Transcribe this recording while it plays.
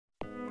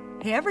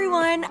Hey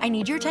everyone, I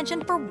need your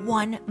attention for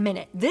 1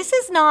 minute. This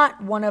is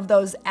not one of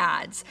those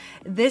ads.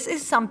 This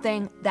is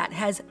something that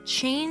has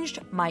changed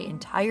my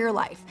entire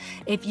life.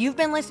 If you've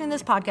been listening to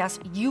this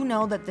podcast, you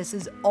know that this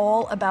is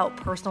all about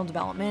personal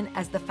development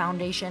as the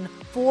foundation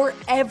for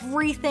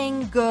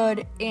everything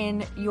good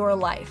in your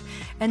life.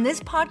 And this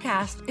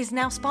podcast is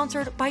now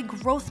sponsored by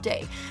Growth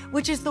Day,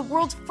 which is the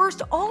world's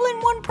first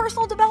all-in-one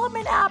personal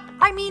development app.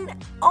 I mean,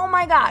 oh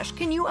my gosh,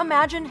 can you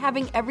imagine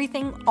having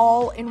everything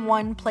all in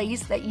one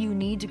place that you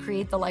need to create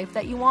the life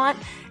that you want?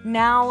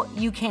 Now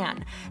you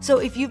can. So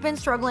if you've been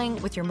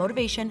struggling with your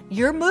motivation,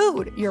 your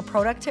mood, your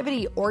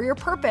productivity, or your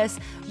purpose,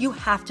 you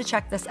have to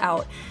check this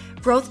out.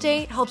 Growth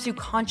Day helps you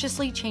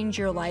consciously change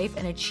your life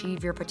and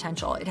achieve your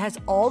potential. It has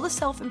all the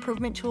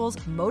self-improvement tools,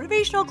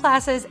 motivational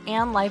classes,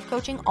 and life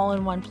coaching all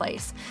in one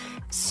place.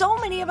 So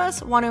many of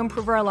us want to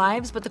improve our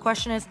lives, but the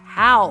question is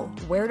how?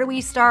 Where do we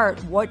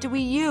start? What do we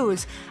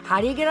use?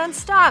 How do you get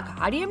unstuck?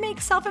 How do you make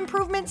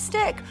self-improvement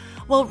stick?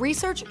 Well,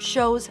 research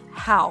shows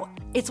how.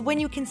 It's when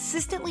you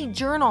consistently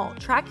journal,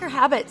 track your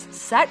habits,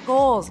 set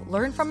goals,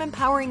 learn from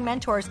empowering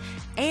mentors,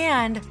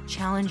 and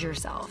challenge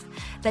yourself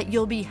that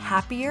you'll be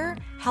happier,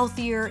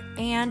 healthier,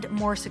 and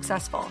more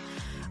successful.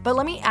 But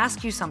let me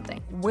ask you something.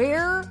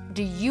 Where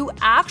do you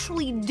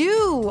actually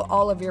do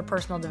all of your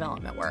personal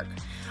development work?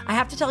 I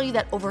have to tell you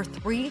that over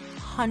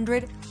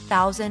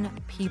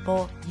 300,000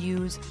 people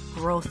use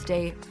Growth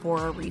Day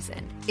for a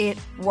reason. It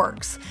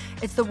works.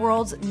 It's the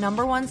world's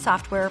 #1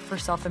 software for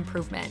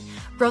self-improvement.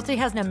 Growth Day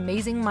has an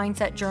amazing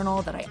mindset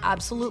journal that I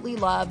absolutely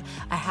love,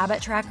 a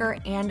habit tracker,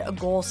 and a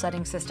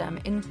goal-setting system.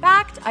 In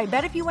fact, I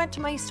bet if you went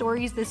to my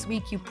stories this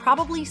week, you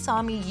probably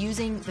saw me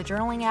using the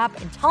journaling app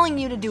and telling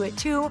you to do it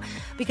too,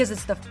 because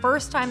it's the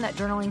first time that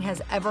journaling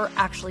has ever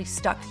actually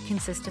stuck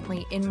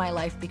consistently in my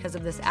life because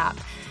of this app.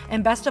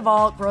 And best of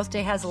all, Growth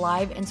Day has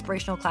live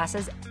inspirational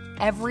classes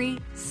every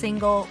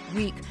single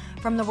week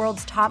from the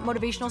world's top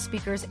motivational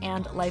speakers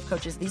and life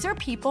coaches. These are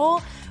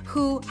people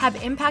who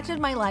have impacted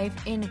my life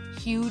in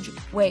huge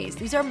ways.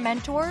 These are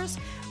mentors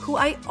who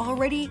I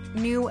already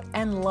knew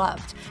and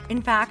loved.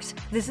 In fact,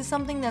 this is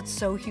something that's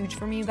so huge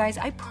for me, you guys.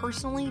 I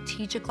personally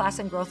teach a class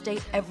in Growth Day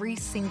every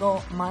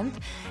single month,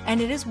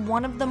 and it is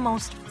one of the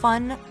most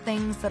fun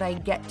things that I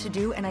get to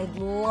do, and I'd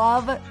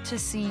love to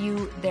see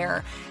you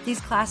there.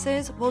 These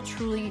classes will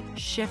truly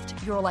shift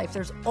your life.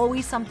 There's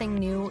always something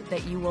new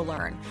that you will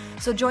learn.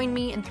 So join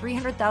me and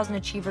 300,000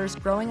 achievers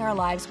growing our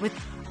lives with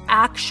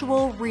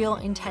actual real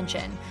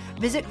intention.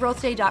 Visit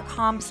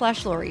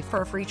growthday.com/Lori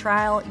for a free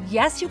trial.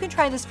 Yes, you can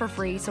try this for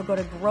free. So go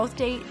to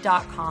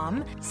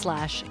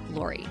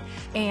growthday.com/Lori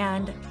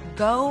and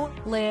go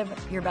live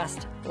your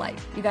best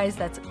life. You guys,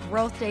 that's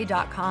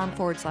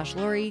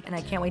growthday.com/Lori. And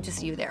I can't wait to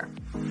see you there.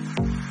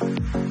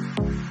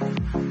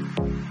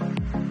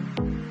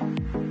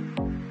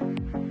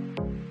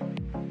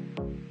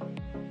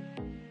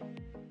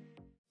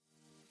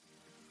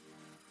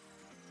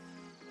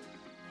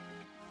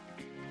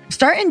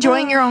 Start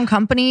enjoying your own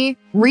company,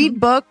 read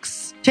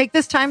books, take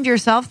this time to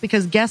yourself,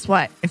 because guess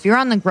what? If you're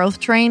on the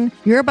growth train,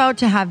 you're about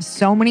to have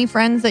so many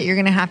friends that you're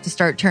going to have to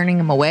start turning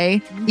them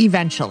away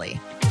eventually.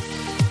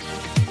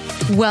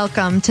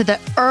 Welcome to the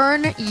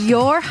Earn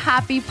Your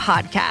Happy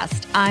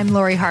podcast. I'm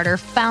Lori Harder,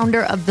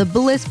 founder of The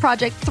Bliss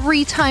Project,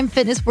 3-time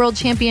fitness world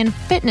champion,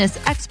 fitness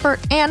expert,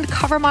 and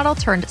cover model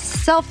turned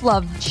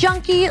self-love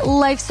junkie,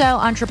 lifestyle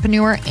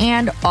entrepreneur,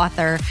 and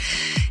author.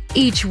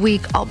 Each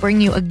week, I'll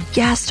bring you a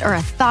guest or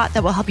a thought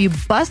that will help you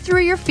bust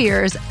through your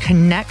fears,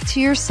 connect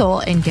to your soul,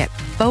 and get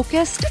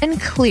focused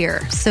and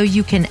clear so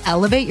you can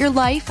elevate your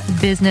life,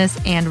 business,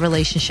 and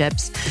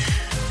relationships.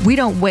 We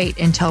don't wait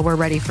until we're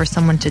ready for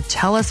someone to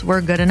tell us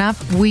we're good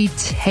enough. We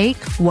take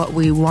what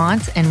we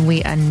want and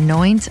we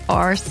anoint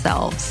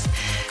ourselves.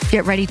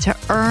 Get ready to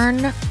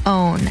earn,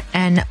 own,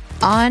 and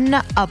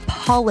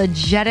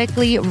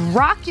unapologetically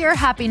rock your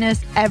happiness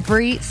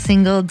every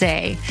single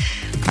day.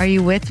 Are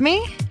you with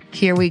me?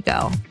 Here we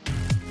go.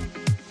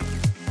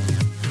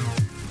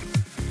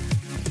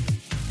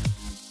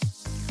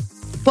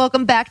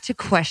 Welcome back to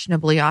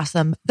Questionably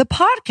Awesome, the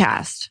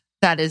podcast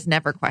that is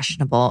never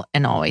questionable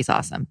and always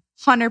awesome.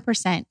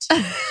 100%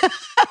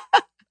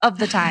 of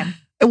the time.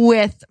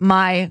 With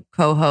my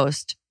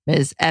co-host,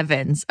 Ms.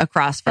 Evans,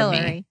 across from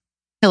me.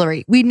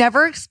 Hillary. We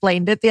never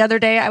explained it the other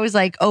day. I was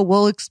like, oh,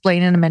 we'll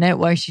explain in a minute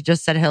why she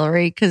just said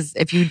Hillary. Because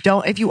if you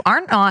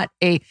aren't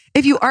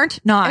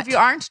not,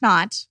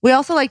 we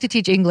also like to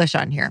teach English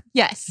on here.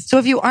 Yes. So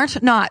if you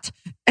aren't not,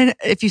 and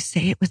if you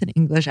say it with an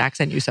English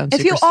accent, you sound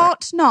super If you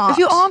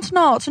aren't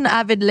not an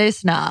avid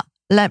listener,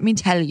 let me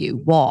tell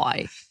you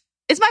why.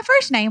 It's my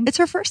first name. It's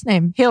her first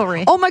name.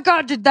 Hillary. Oh my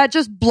God, did that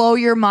just blow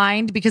your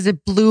mind? Because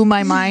it blew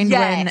my mind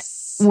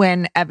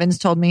when Evans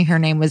told me her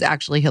name was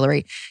actually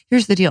Hillary.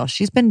 Here's the deal.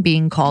 She's been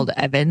being called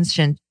Evans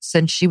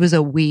since she was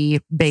a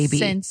wee baby.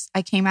 Since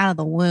I came out of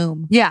the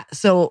womb. Yeah.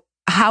 So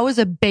how is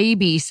a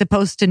baby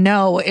supposed to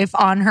know if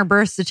on her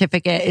birth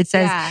certificate it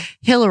says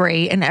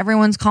Hillary and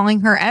everyone's calling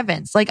her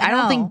Evans? Like, I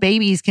don't think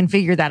babies can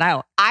figure that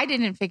out. I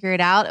didn't figure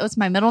it out. It was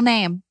my middle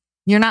name.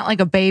 You're not like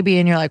a baby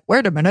and you're like,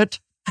 wait a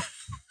minute.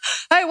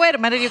 Hey, wait a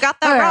minute. You got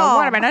that wrong.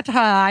 Wait a minute.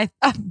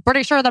 I'm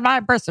pretty sure that my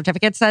birth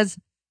certificate says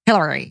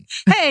Hillary.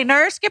 Hey,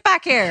 nurse, get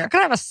back here. Can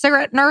I have a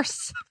cigarette,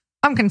 nurse?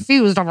 I'm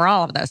confused over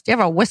all of this. Do you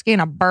have a whiskey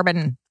and a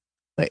bourbon?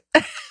 Wait.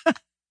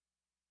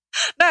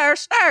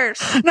 Nurse.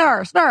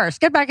 Nurse,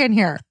 get back in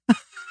here.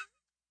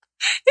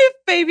 If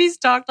babies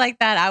talked like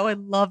that, I would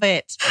love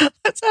it.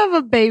 Let's have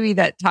a baby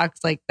that talks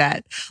like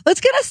that.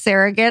 Let's get a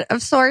surrogate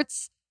of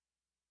sorts.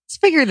 Let's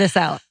figure this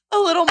out. A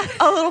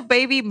little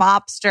baby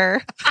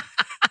mobster.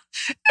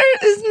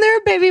 Isn't there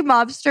a baby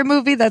mobster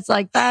movie that's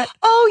like that?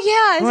 Oh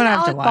yeah, I'm isn't gonna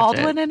have to Alec watch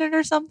Baldwin in it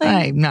or something?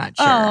 I'm not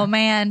sure. Oh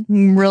man.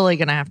 I'm really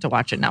going to have to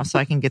watch it now so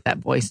I can get that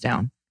voice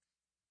down.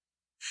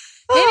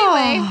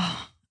 Anyway,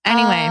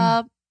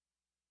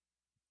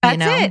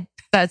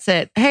 That's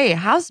it. Hey,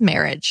 how's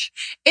marriage?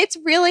 It's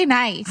really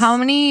nice. How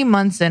many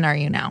months in are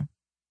you now?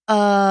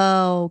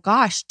 Oh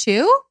gosh,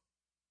 2?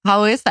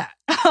 How is that?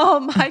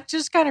 I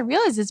just kind of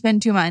realized it's been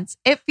 2 months.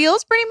 It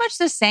feels pretty much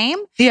the same,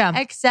 Yeah.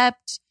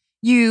 except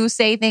you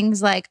say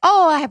things like,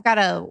 "Oh, I have got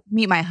to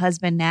meet my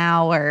husband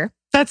now," or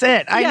That's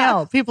it. I Yeah.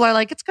 know. People are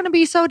like, it's going to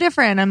be so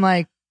different. I'm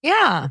like,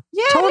 yeah,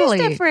 "Yeah, totally.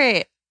 it is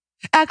different."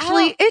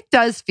 Actually, it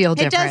does feel It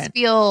different. does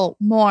feel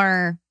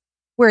more.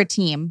 We're a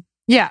team.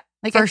 Yeah,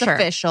 Like for it's sure.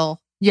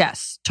 official.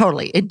 Yes,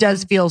 totally. It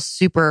does feel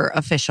super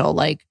official.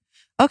 Like,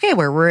 okay,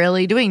 we're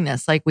really doing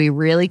this. Like, we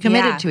really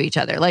committed Yeah. to each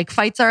other. Like,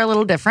 fights are a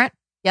little different.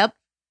 Yep.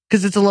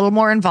 Because it's a little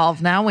more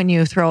involved now when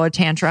you throw a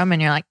tantrum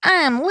and you're like,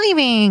 I'm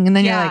leaving. And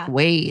then you're Yeah. like,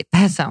 wait,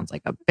 that sounds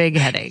like a big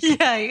headache.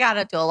 Yeah, you got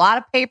to do a lot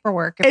of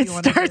paperwork if It you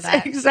want to do starts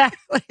that.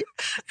 exactly.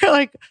 You're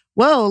like,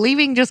 whoa,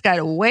 leaving just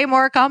got way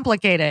more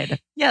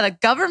complicated. Yeah, the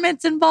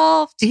government's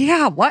involved.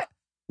 Yeah, what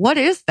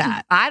is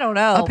that? I don't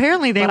know.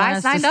 Apparently they but want I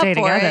us to signed up stay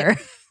for together. it.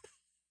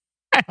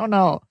 I don't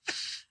know.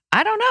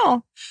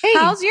 Hey,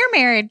 How's your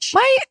marriage?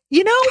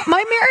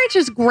 my marriage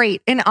is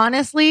great. And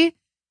honestly,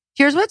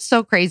 here's what's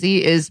so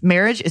crazy is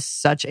marriage is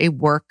such a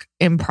work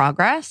in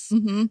progress.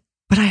 Mm-hmm.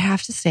 But I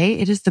have to say,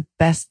 it is the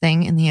best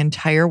thing in the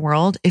entire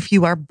world if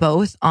you are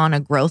both on a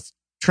growth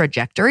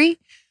trajectory.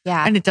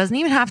 Yeah. And it doesn't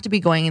even have to be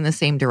going in the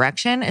same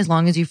direction as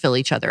long as you fill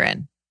each other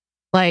in.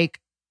 Like,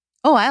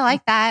 Oh, I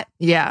like that.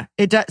 yeah,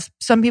 it does.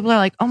 Some people are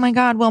like, oh my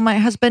God, well, my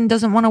husband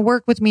doesn't want to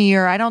work with me,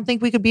 or I don't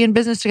think we could be in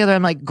business together.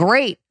 I'm like,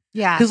 great.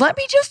 Yeah. Because let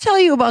me just tell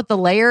you about the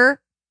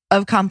layer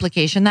of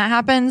complication that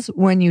happens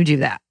when you do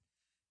that.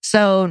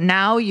 So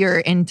now you're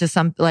into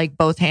like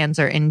both hands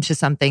are into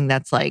something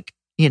that's like,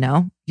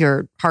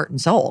 your heart and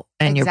soul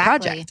and your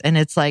Exactly. project. And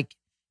it's like,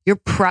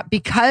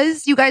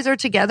 because you guys are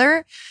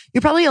together,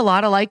 you're probably a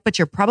lot alike, but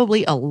you're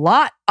probably a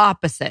lot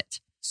opposite.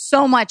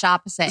 So much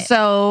opposite.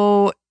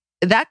 So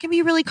that can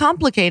be really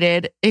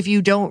complicated if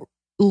you don't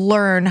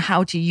learn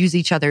how to use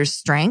each other's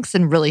strengths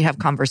and really have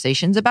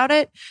conversations about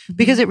it,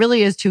 because it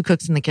really is two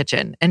cooks in the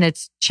kitchen. And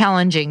it's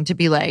challenging to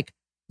be like,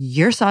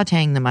 you're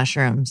sauteing the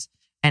mushrooms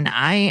and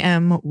I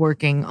am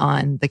working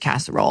on the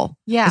casserole.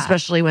 Yeah.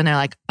 Especially when they're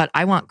like, but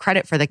I want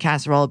credit for the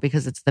casserole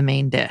because it's the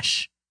main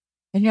dish.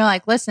 And you're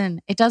like,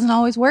 listen, it doesn't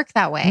always work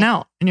that way.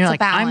 No. And you're It's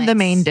like, a I'm the balance.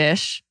 main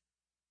dish.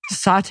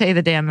 Saute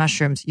the damn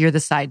mushrooms. You're the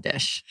side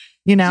dish.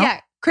 You know? Yeah.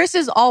 Chris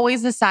is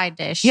always the side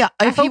dish. Yeah.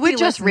 I If he hope would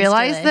just listens to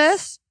realize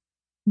this,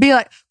 be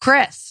like,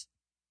 Chris,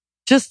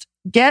 just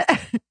get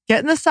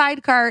in the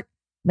side cart,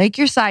 make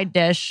your side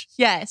dish.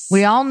 Yes.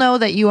 We all know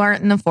that you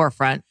aren't in the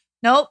forefront.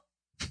 Nope.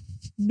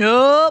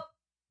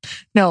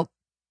 No,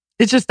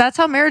 it's just, that's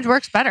how marriage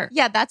works better.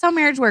 Yeah, that's how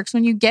marriage works.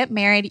 When you get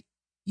married,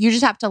 you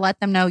just have to let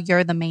them know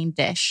you're the main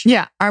dish.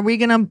 Yeah. Are we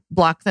going to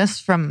block this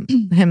from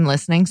him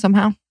listening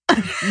somehow?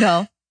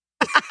 No.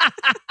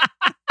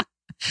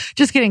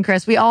 Just kidding,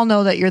 Chris. We all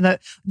know that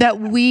that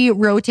we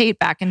rotate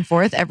back and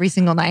forth every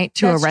single night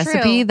to That's a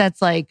recipe true. that's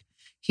like,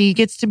 he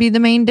gets to be the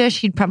main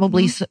dish. He'd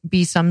probably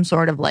be some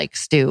sort of like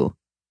stew.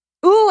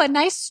 Ooh, a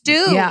nice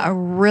stew. Yeah. A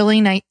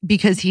really nice,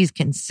 because he's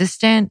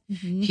consistent.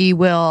 Mhm. He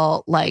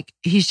will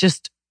he's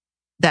just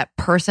that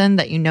person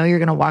that you're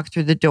going to walk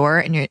through the door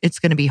and it's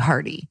going to be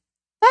hearty.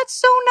 That's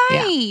so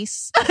Yeah.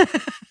 nice.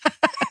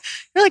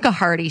 You're like a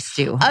hearty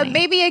stew. honey.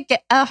 Maybe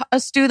a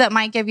stew that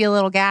might give you a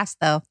little gas,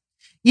 though.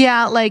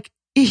 Yeah, like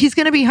he's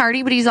going to be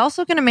hearty, but he's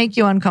also going to make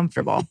you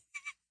uncomfortable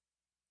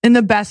in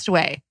the best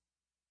way.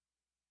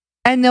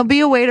 And there'll be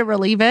a way to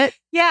relieve it.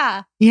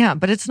 Yeah. Yeah,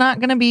 but it's not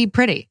going to be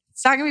pretty.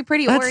 It's not going to be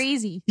pretty or That's-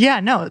 easy. Yeah,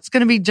 no, it's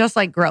going to be just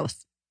like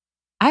growth.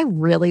 I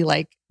really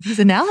like these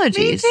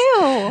analogies. Me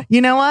too.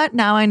 You know what?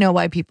 Now I know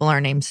why people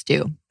are named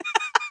Stu.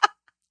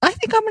 I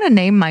think I'm going to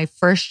name my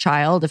first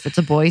child, if it's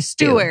a boy,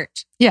 Stu.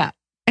 Stuart. Yeah.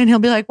 And he'll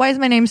be like, why is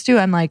my name Stu?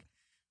 I'm like,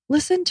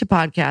 listen to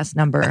podcast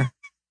number.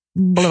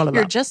 Blah, blah, blah.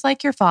 You're just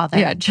like your father.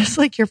 Yeah, just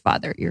like your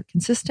father. You're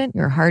consistent,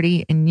 you're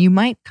hearty, and you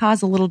might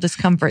cause a little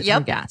discomfort Yep.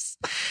 through gas.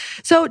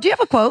 So, do you have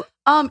a quote?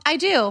 I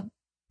do.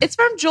 It's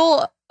from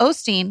Joel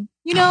Osteen.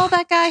 You know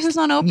that guy who's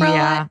on Oprah a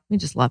Yeah, lot? we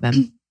just love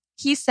him.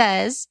 He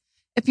says,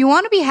 if you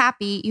want to be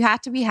happy, you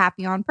have to be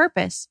happy on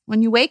purpose.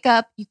 When you wake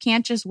up, you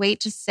can't just wait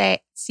to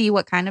see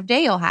what kind of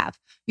day you'll have.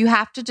 You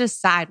have to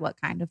decide what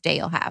kind of day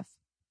you'll have.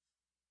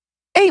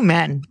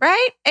 Amen.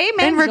 Right?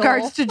 Amen. In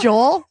regards to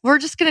Joel, we're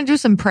just going to do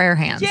some prayer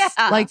hands. Yeah.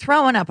 Like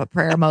throwing up a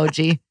prayer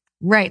emoji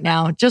right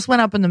now. Just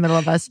went up in the middle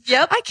of us.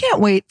 Yep. I can't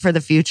wait for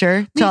the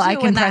future till I too,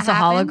 can when that press a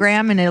happens.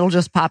 hologram and it'll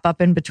just pop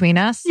up in between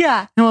us.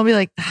 Yeah. And we'll be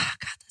like, God,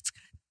 that's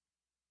good.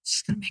 It's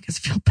just going to make us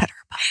feel better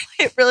about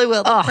life. It really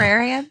will. The Oh.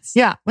 prayer hands.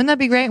 Yeah. Wouldn't that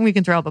be great? And we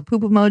can throw up a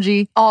poop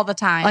emoji. All the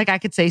time. Like I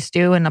could say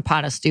stew and a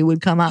pot of stew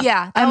would come up.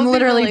 Yeah, that I'm would be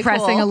literally really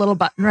pressing cool. a little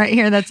button right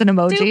here. That's an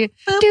emoji.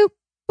 Doop, boop. Doop,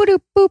 boop, doop,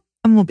 boop.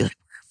 And we'll be like,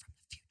 we're from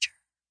the future.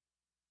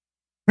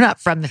 We're not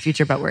from the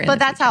future, but we're in but the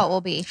that's future. how it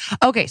will be.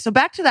 Okay. So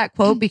back to that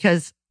quote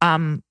because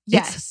it's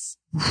Yes.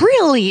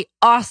 really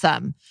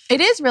awesome.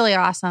 It is really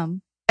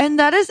awesome. And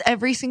that is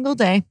every single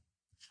day.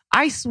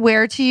 I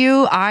swear to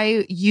you,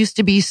 I used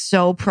to be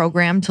so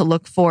programmed to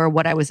look for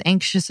what I was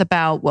anxious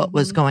about, what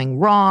was going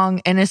wrong.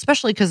 And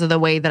especially because of the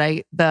way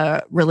that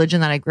the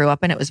religion that I grew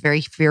up in, it was very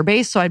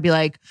fear-based. So I'd be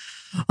like,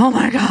 oh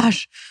my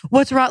gosh,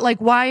 what's wrong?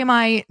 Like, why am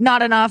I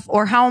not enough?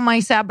 Or how am I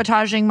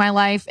sabotaging my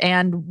life?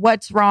 And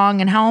what's wrong?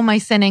 And how am I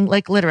sinning?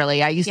 Like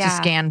literally, I used to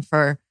scan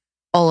for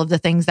all of the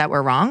things that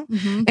were wrong.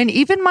 Mm-hmm. And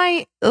even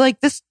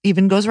this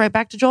even goes right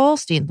back to Joel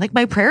Osteen. Like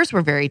my prayers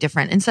were very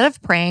different. Instead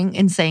of praying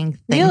and saying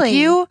thank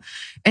you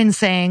and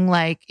saying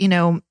like,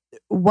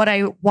 what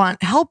I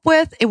want help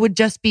with, it would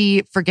just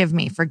be forgive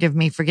me.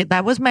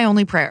 That was my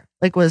only prayer.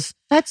 Like That's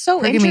so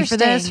forgive interesting. me for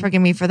this,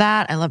 forgive me for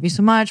that. I love you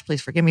so much.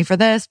 Please forgive me for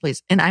this,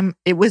 please. And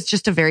it was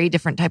just a very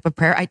different type of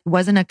prayer. It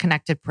wasn't a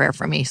connected prayer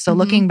for me. So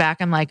looking back,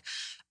 I'm like,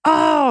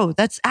 oh,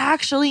 that's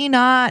actually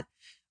not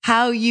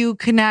how you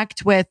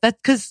connect with that.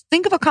 Because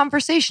think of a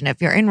conversation.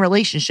 If you're in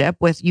relationship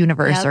with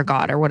universe or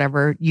God or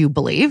whatever you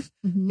believe,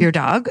 your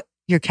dog,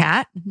 your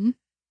cat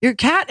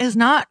is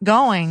not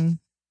going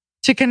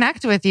to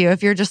connect with you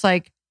if you're just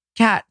like,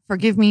 cat,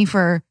 forgive me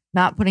for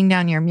not putting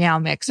down your meow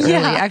mix early.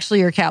 Yeah.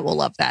 Actually, your cat will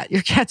love that.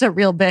 Your cat's a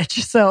real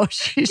bitch. So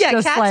she's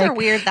just cats like, are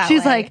weird that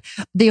she's way. like,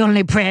 the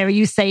only prayer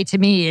you say to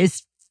me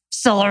is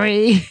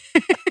sorry.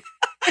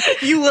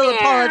 You will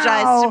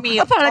apologize to me.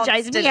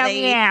 Apologize. Meow,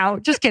 constantly. meow.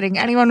 Just kidding.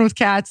 Anyone with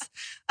cats,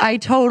 I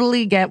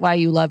totally get why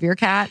you love your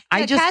cat.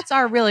 Cats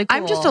are really cool.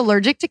 I'm just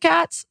allergic to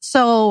cats.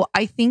 So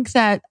I think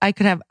that I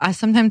could have,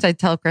 sometimes I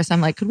tell Chris,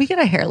 I'm like, could we get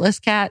a hairless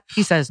cat?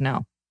 He says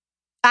no.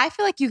 I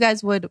feel like you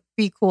guys would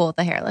be cool with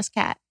a hairless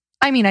cat.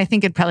 I mean, I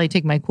think it'd probably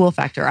take my cool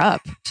factor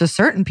up to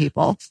certain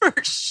people. For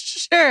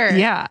sure.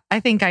 Yeah. I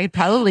think I'd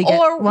probably get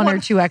Or one or one-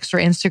 two extra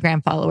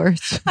Instagram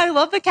followers. I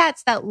love the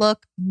cats that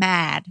look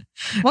mad.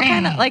 What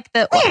kind of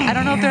I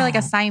don't know if they're like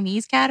a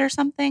Siamese cat or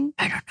something.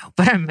 I don't know,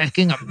 but I'm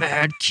making a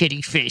mad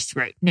kitty face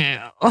right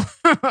now.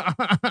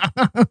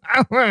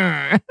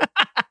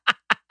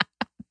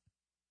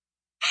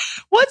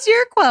 What's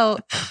your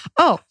quote?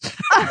 Oh,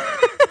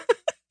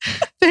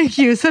 thank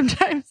you.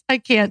 Sometimes I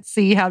can't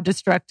see how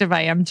destructive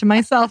I am to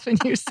myself and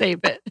you save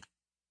it.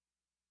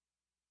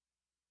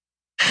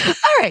 All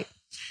right.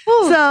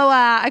 So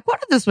I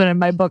quoted this one in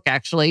my book,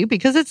 actually,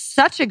 because it's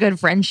such a good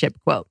friendship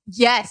quote.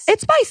 Yes.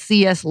 It's by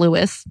C.S.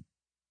 Lewis.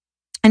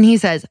 And he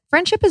says,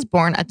 friendship is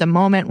born at the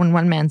moment when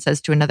one man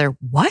says to another,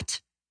 what?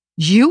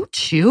 You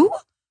too?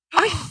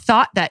 I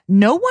thought that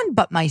no one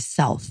but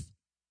myself.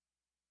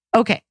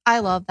 Okay. I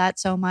love that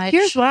so much.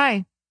 Here's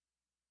why.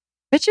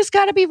 Bitches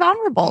got to be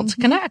vulnerable to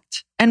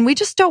connect. And we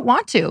just don't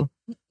want to.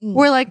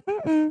 We're like,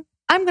 I'm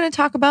going to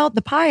talk about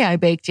the pie I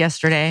baked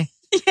yesterday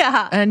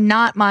Yeah. and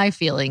not my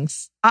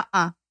feelings.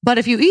 But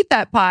if you eat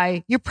that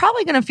pie, you're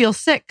probably going to feel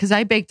sick because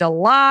I baked a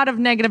lot of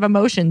negative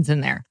emotions in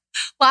there.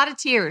 A lot of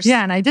tears.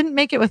 Yeah. And I didn't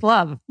make it with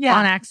love on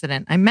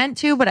accident. I meant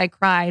to, but I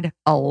cried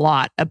a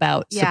lot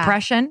about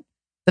suppression.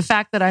 The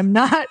fact that I'm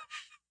not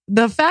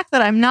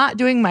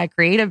doing my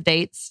creative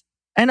dates.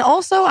 And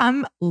also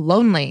I'm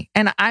lonely.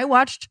 And I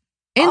watched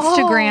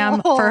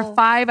Instagram for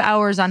 5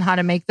 hours on how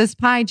to make this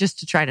pie just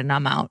to try to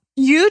numb out.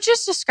 You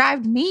just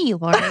described me,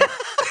 Lori.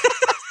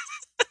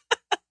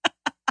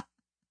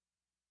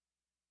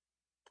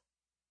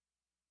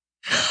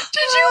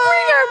 Did you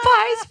bring our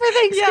pies for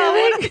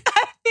Thanksgiving?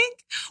 I think.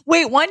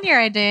 Wait, 1 year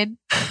I did.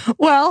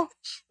 Well,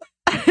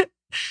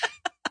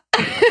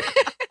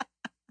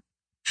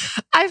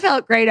 I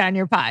felt great on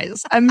your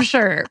pies, I'm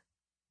sure.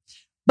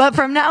 But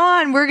from now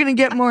on, we're going to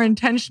get more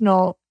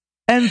intentional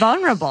and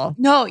vulnerable.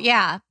 No,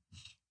 yeah.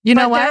 You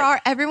know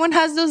what? Everyone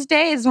has those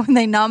days when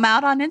they numb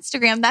out on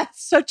Instagram.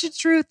 That's such a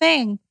true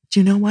thing. Do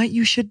you know what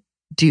you should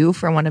do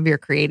for one of your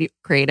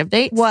creative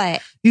dates?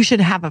 What? You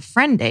should have a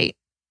friend date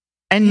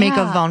and make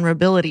a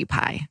vulnerability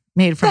pie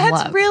made from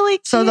love. That's really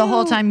cute. So the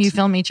whole time you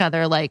film each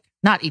other, like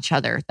not each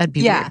other, that'd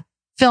be weird.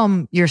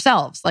 Film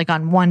yourselves like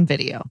on one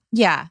video.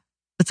 Yeah.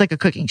 It's like a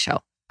cooking show.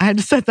 I had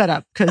to set that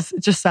up because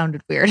it just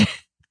sounded weird.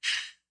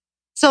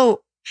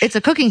 So it's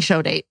a cooking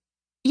show date.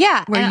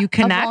 Yeah. Where you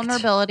connect. A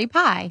vulnerability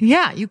pie.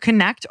 Yeah. You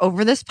connect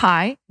over this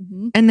pie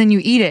and then you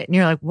eat it and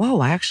you're like, whoa,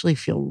 I actually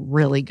feel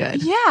really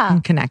good. Yeah.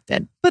 And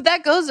connected. But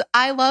that goes,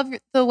 I love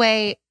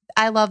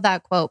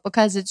that quote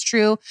because it's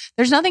true.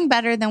 There's nothing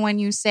better than when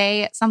you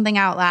say something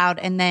out loud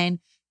and then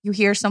you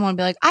hear someone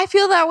be like, I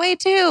feel that way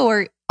too.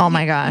 Or oh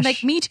my gosh.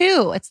 like me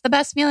too. It's the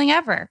best feeling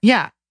ever.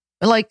 Yeah.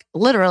 Like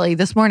literally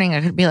this morning,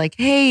 I could be like,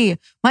 hey,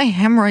 my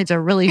hemorrhoids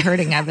are really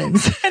hurting,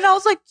 Evans. And I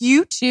was like,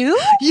 you too?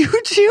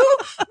 You too?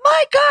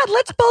 My God,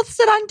 let's both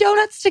sit on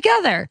donuts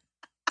together.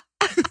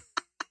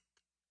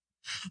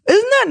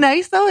 Isn't that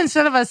nice though?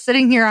 Instead of us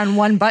sitting here on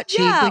one butt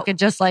cheek, we could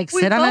just like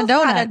sit on a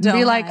donut and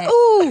be like,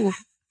 ooh.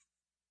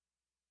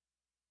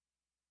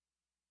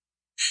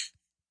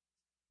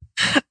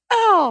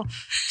 Oh,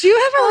 do you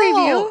have a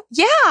review?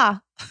 Yeah.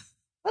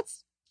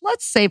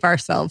 Let's save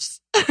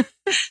ourselves.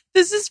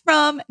 This is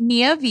from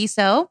Nia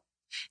Viso.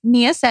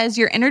 Nia says,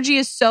 your energy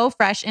is so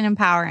fresh and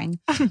empowering.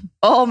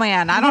 Oh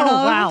man, I don't know.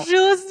 Wow. If she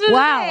listened to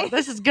Wow, today.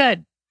 this is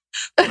good.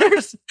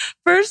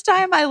 First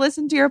time I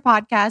listened to your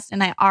podcast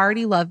and I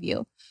already love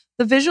you.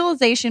 The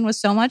visualization was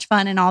so much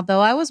fun. And although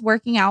I was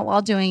working out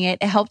while doing it,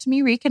 it helped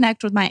me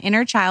reconnect with my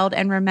inner child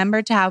and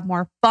remember to have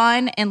more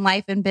fun in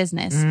life and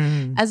business.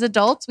 As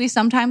adults, we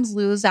sometimes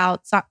lose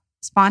out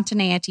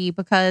spontaneity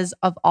because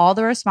of all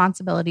the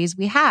responsibilities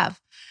we have.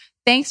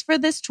 Thanks for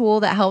this tool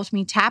that helped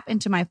me tap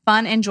into my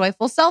fun and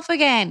joyful self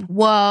again.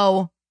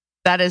 Whoa,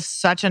 that is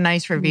such a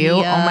nice review.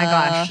 Yeah. Oh my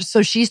gosh.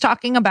 So she's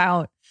talking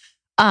about,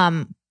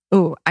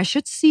 I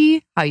should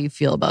see how you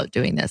feel about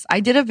doing this. I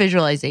did a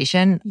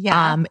visualization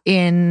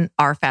in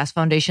our Fast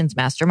Foundations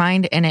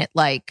mastermind, and it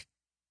like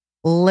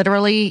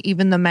literally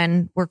even the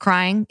men were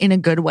crying in a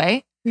good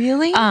way.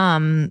 Really?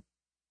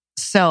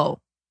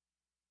 So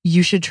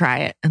you should try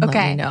it and let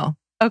me know.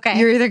 Okay.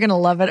 You're either going to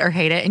love it or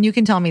hate it, and you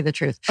can tell me the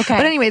truth. Okay.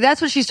 But anyway,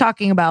 that's what she's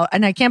talking about.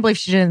 And I can't believe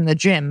she did it in the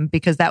gym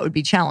because that would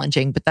be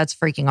challenging, but that's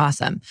freaking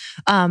awesome.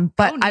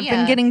 But I've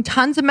been getting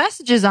tons of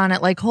messages on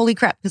it like, holy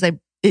crap, because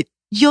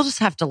you'll just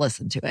have to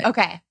listen to it.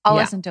 Okay. I'll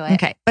listen to it.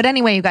 Okay. But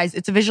anyway, you guys,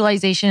 it's a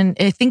visualization.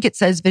 I think it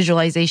says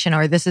visualization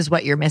or this is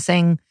what you're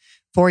missing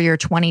for your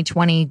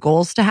 2020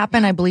 goals to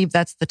happen. I believe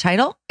that's the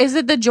title. Is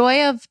it the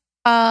joy of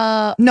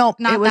No,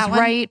 not it was that one?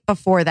 right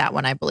before that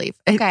one, I believe.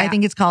 Okay. I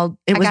think it's called,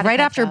 it was right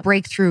after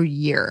breakthrough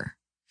year.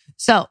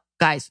 So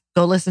guys,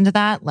 go listen to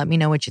that. Let me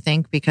know what you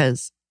think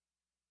because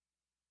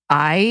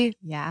I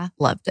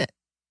loved it.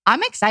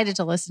 I'm excited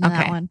to listen to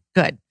that one.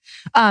 Good.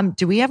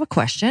 Do we have a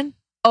question?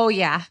 Oh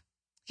yeah.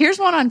 Here's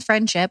one on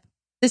friendship.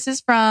 This is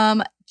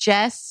from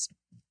Jess.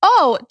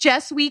 Oh,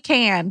 Jess, we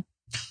can.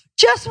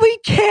 Jess, we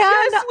can.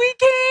 Yes, we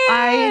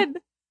can.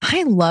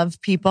 I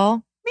love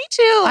people. Me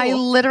too. I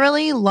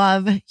literally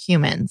love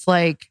humans.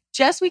 Like,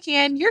 Jess, we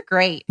can. You're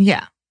great.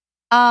 Yeah.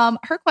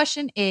 Her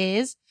question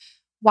is,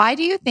 why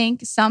do you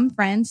think some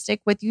friends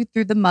stick with you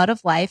through the mud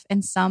of life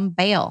and some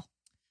bail?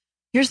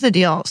 Here's the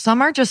deal.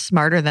 Some are just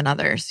smarter than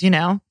others, you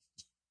know?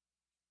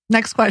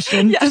 Next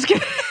question. Just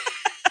kidding.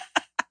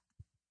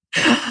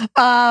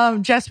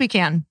 Jess, we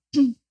can.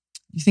 You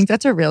think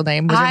that's a real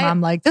name? Was your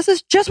mom like, this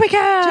is Jess, we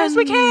can? Jess,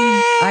 we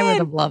can. I would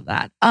have loved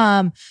that.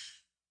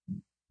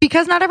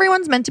 Because not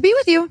everyone's meant to be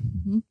with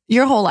you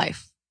your whole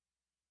life.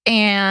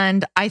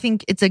 And I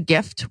think it's a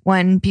gift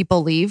when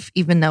people leave,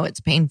 even though it's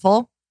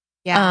painful.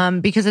 Yeah.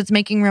 Because it's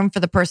making room for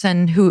the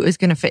person who is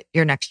going to fit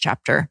your next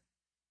chapter.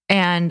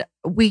 And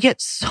we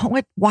get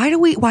why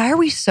are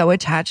we so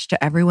attached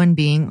to everyone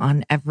being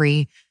on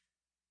every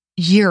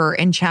year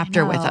and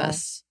chapter with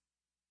us?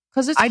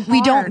 Because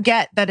we don't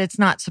get that it's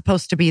not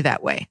supposed to be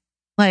that way.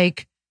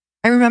 Like,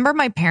 I remember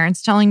my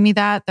parents telling me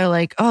that. They're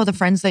like, oh, the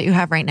friends that you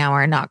have right now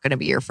are not going to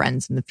be your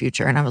friends in the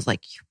future. And I was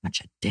like, you're a bunch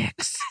of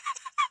dicks.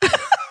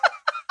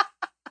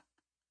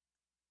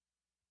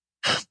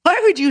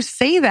 Why would you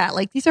say that?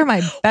 Like, these are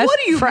my best What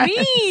do you friends.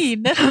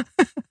 mean?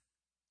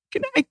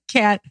 I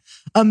can't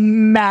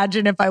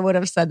imagine if I would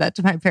have said that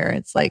to my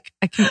parents. Like,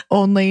 I can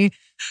only...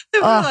 They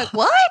were like,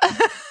 what?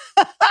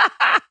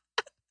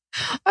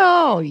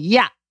 Oh,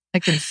 yeah. I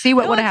can see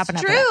what would have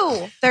happened.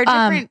 True. They're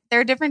different.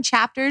 They're different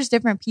chapters,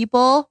 different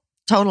people.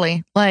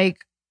 Totally. Like,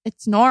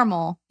 it's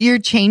normal. You're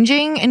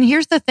changing. And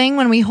here's the thing,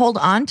 when we hold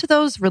on to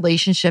those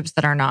relationships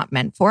that are not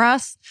meant for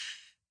us,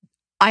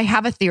 I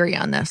have a theory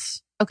on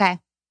this. Okay.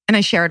 And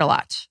I share it a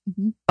lot,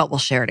 but we'll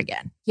share it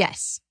again.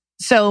 Yes.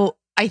 So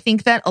I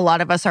think that a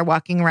lot of us are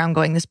walking around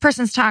going, this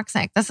person's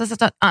toxic. This is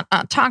a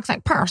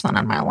toxic person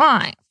in my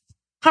life.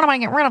 How do I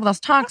get rid of this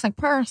toxic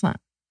person?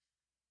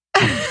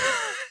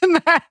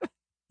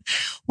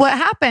 What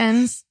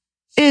happens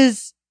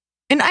is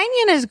an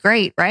onion is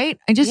great, right?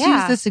 I just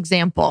use this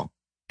example.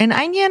 An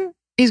onion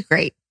is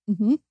great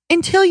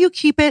until you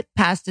keep it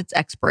past its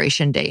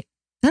expiration date.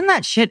 Then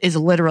that shit is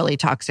literally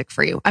toxic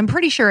for you. I'm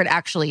pretty sure it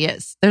actually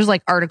is. There's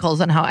like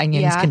articles on how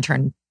onions can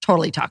turn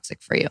totally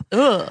toxic for you.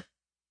 Ugh.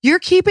 You're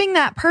keeping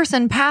that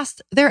person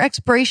past their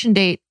expiration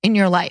date in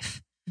your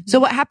life. So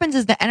what happens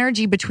is the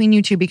energy between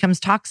you two becomes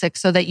toxic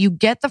so that you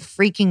get the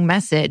freaking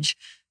message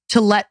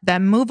to let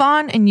them move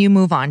on and you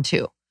move on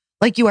too.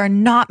 Like, you are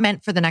not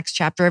meant for the next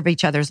chapter of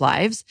each other's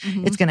lives.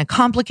 It's going to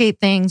complicate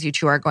things. You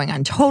two are going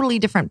on totally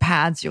different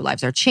paths. Your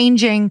lives are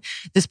changing.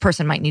 This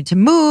person might need to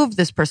move.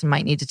 This person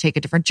might need to take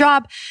a different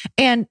job.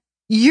 And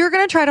you're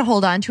going to try to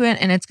hold on to it.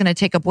 And it's going to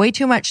take up way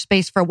too much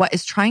space for what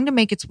is trying to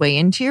make its way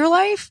into your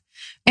life.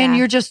 And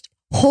you're just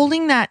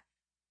holding that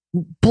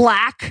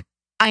black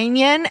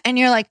onion and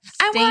you're like,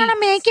 I want to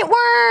make it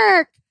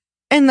work.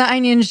 And the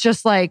onion's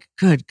just like,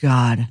 good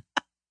God.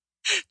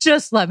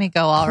 Just let me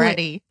go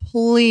already.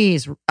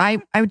 Please. I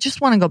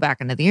just want to go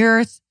back into the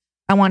earth.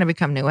 I want to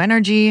become new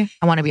energy.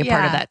 I want to be a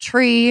part of that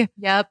tree.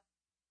 Yep.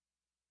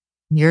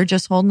 You're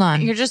just holding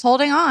on. You're just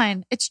holding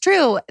on. It's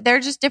true. They're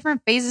just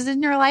different phases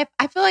in your life.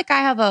 I feel like I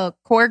have a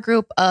core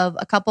group of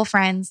a couple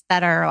friends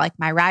that are like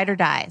my ride or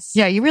dies.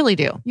 Yeah, you really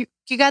do.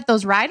 You got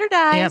those ride or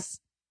dies. Yep.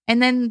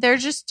 And then they're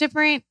just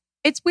different.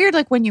 It's weird,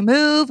 like when you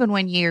move and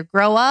when you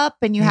grow up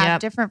and you have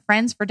different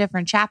friends for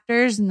different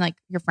chapters, and like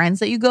your friends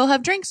that you go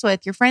have drinks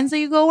with, your friends that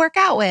you go work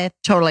out with.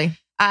 Totally.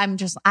 I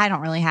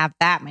don't really have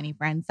that many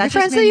friends. That's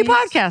friends that you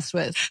podcast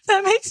with.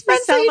 That makes me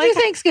friends that you do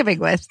Thanksgiving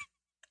with.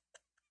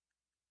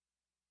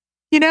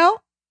 You know,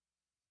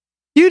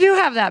 you do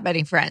have that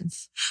many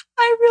friends.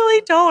 I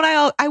really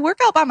don't. I work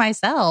out by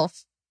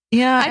myself.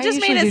 Yeah, I just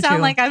made it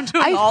sound like I'm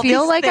doing all these I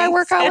feel like things. I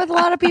work out with a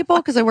lot of people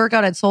because I work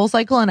out at Soul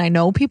Cycle and I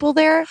know people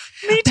there.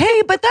 Me too.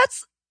 Hey, but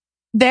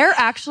they're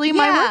actually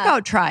my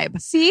workout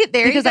tribe. See,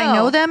 there you go. Because I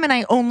know them and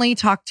I only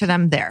talk to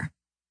them there.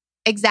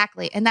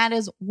 Exactly. And that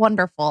is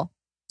wonderful.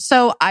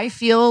 So I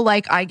feel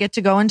like I get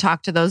to go and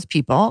talk to those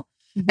people.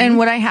 Mm-hmm. And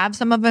would I have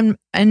some of them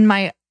in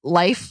my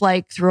life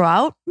like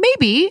throughout?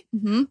 Maybe.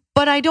 Mm-hmm.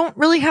 But I don't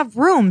really have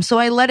room. So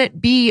I let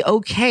it be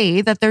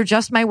okay that they're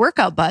just my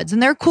workout buds.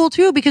 And they're cool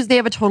too because they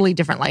have a totally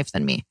different life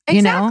than me.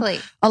 Exactly. You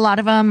know? A lot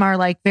of them are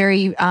like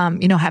very,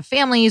 have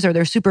families or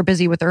they're super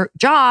busy with their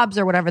jobs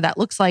or whatever that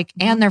looks like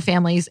and their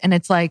families. And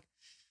it's like,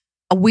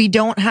 we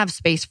don't have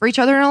space for each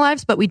other in our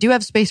lives, but we do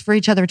have space for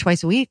each other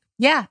twice a week.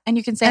 Yeah. And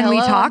you can say and hello.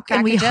 We talk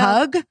and we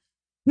hug.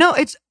 No,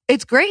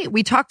 it's great.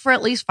 We talk for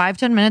at least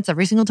 5-10 minutes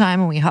every single time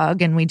and we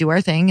hug and we do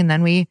our thing. And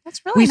then we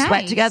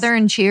sweat together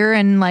and cheer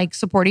and like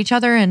support each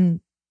other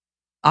and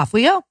off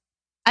we go.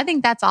 I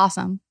think that's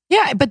awesome.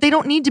 Yeah, but they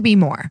don't need to be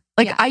more.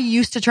 Like I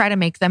used to try to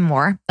make them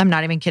more. I'm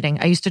not even kidding.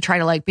 I used to try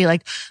to like be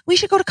like, we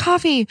should go to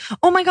coffee.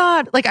 Oh my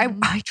God. Like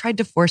I tried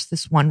to force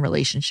this one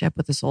relationship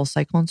with a Soul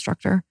Cycle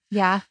instructor.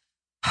 Yeah.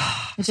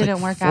 It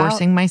didn't work out.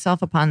 Forcing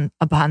myself upon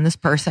this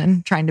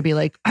person, trying to be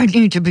like, I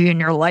need to be in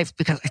your life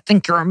because I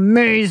think you're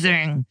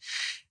amazing.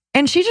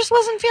 And she just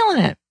wasn't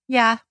feeling it.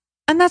 Yeah.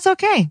 And that's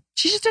okay.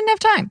 She just didn't have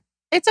time.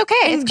 It's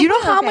okay. And do you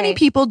know how many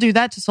people do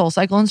that to Soul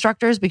Cycle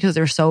instructors because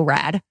they're so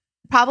rad?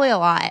 Probably a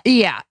lot.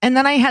 Yeah. And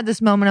then I had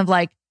this moment of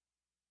like,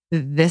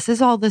 this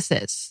is all this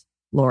is,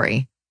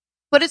 Lori.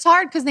 But it's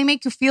hard because they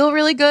make you feel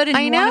really good and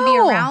you want to be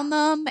around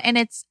them. And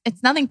it's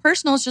nothing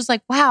personal. It's just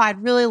like, wow,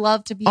 I'd really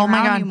love to be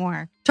around you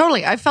more.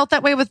 Totally. I felt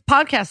that way with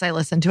podcasts I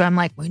listen to. I'm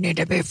like, we need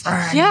to be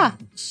friends. Yeah.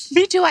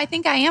 Me too. I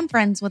think I am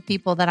friends with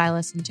people that I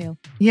listen to.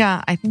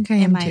 Yeah, I think I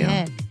am in my too.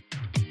 head.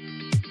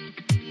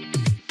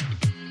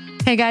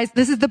 Hey guys,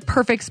 this is the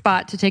perfect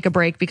spot to take a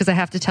break because I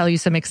have to tell you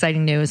some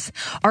exciting news.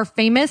 Our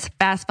famous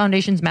Fast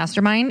Foundations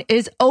Mastermind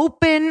is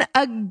open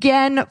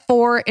again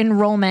for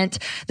enrollment.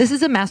 This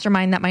is a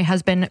mastermind that my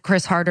husband,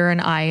 Chris Harder,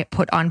 and I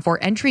put on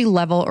for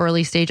entry-level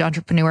early stage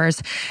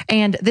entrepreneurs.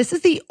 And this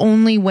is the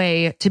only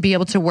way to be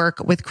able to work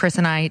with Chris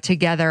and I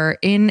together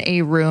in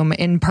a room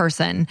in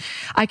person.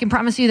 I can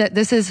promise you that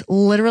this is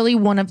literally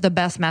one of the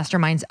best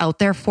masterminds out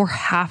there for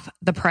half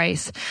the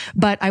price.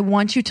 But I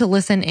want you to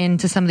listen in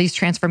to some of these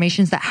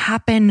transformations that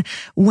happen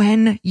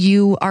when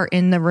you are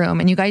in the room.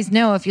 And you guys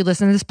know, if you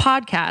listen to this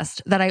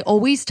podcast, that I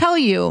always tell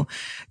you,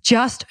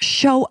 just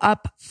show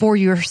up for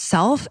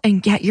yourself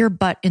and get your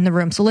butt in the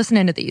room. So listen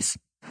into these.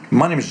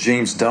 My name is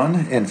James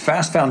Dunn, and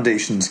Fast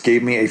Foundations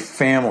gave me a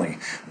family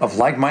of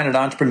like-minded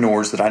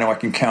entrepreneurs that I know I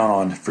can count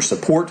on for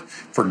support,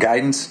 for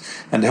guidance,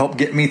 and to help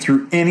get me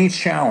through any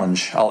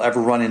challenge I'll ever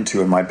run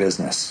into in my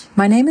business.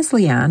 My name is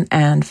Leanne,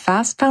 and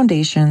Fast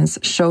Foundations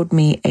showed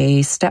me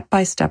a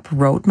step-by-step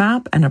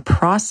roadmap and a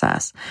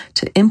process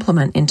to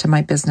implement into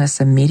my business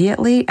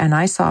immediately, and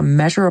I saw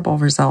measurable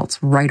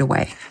results right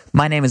away.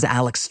 My name is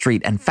Alex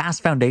Street, and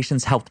Fast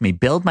Foundations helped me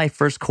build my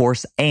first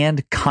course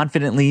and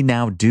confidently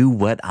now do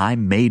what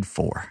I'm made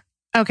for.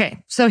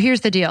 Okay, so here's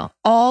the deal.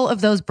 All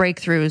of those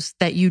breakthroughs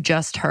that you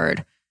just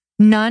heard,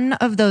 none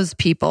of those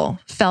people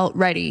felt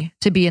ready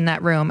to be in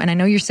that room. And I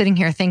know you're sitting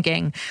here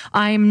thinking,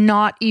 I'm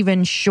not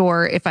even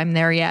sure if I'm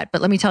there yet.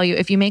 But let me tell you,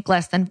 if you make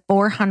less than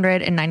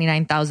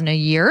 $499,000 a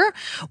year,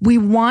 we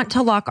want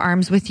to lock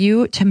arms with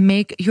you to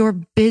make your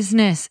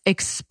business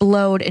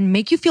explode and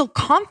make you feel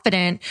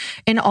confident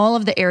in all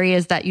of the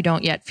areas that you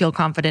don't yet feel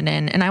confident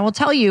in. And I will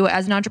tell you,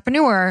 as an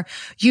entrepreneur,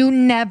 you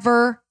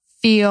never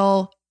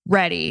feel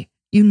ready.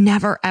 You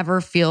never, ever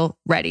feel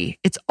ready.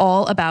 It's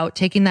all about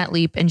taking that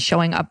leap and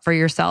showing up for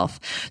yourself.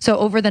 So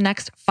over the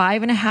next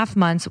 5.5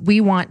 months, we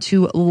want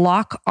to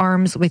lock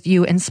arms with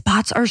you, and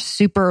spots are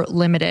super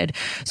limited.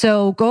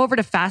 So go over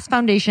to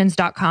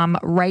fastfoundations.com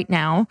right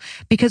now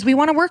because we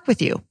want to work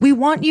with you. We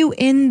want you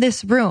in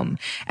this room.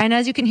 And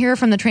as you can hear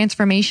from the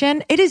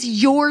transformation, it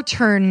is your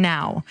turn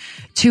now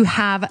to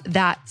have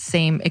that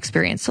same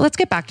experience. So let's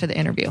get back to the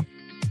interview.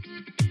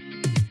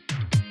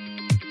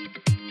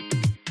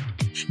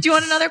 Do you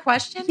want another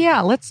question?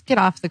 Yeah, let's get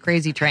off the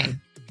crazy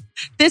train.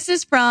 This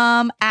is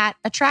from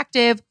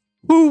 @attractive,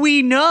 who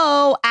we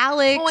know,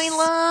 Alex. Oh, I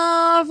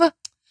love.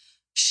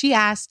 She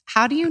asked,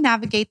 how do you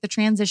navigate the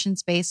transition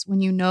space when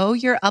you know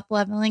you're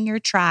up-leveling your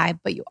tribe,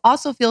 but you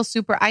also feel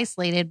super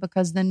isolated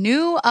because the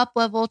new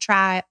up-leveled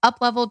tribe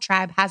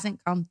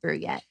hasn't come through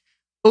yet?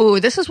 Ooh,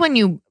 this is when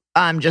you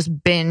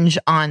just binge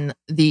on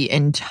the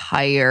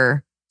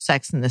entire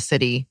Sex and the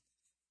City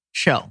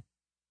show.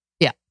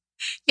 Yeah.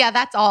 Yeah,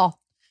 that's all.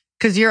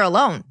 Because you're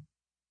alone.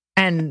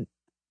 And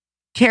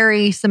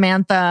Carrie,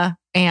 Samantha,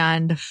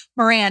 and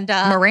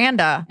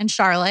Miranda and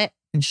Charlotte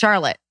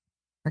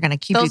are going to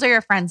keep those you, are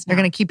your friends now.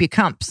 They're going to keep you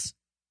comps.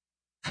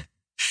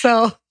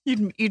 So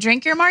you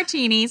drink your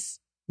martinis.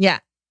 Yeah.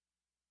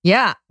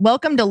 Yeah.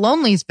 Welcome to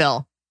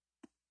Loneliesville.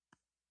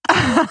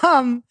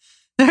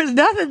 There's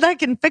nothing that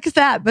can fix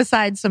that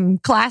besides some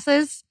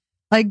classes.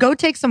 Like, go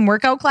take some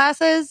workout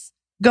classes,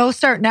 go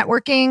start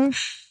networking,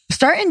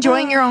 start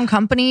enjoying your own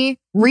company,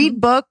 read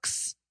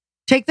books,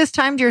 take this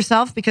time to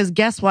yourself, because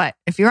guess what?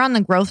 If you're on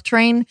the growth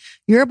train,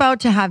 you're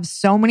about to have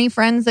so many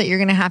friends that you're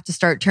going to have to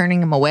start turning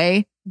them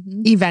away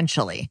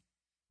eventually.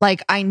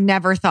 Like, I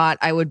never thought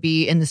I would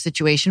be in the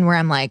situation where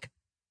I'm like,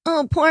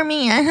 oh, poor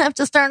me, I have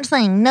to start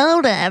saying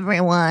no to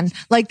everyone.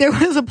 Like, there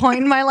was a point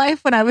in my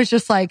life when I was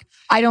just like,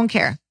 I don't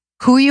care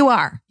who you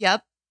are.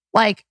 Yep.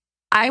 Like,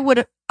 I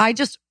would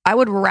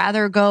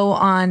rather go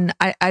on,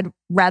 I'd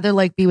rather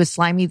like be with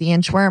Slimy the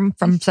Inchworm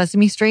from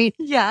Sesame Street.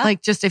 Yeah.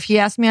 Like, just if he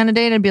asked me on a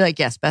date, I'd be like,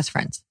 yes, best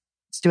friends.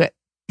 Let's do it.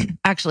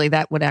 Actually,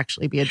 that would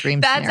actually be a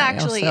dream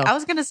scenario. I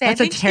was going to say,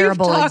 that's a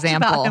terrible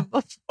example.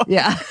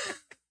 Yeah.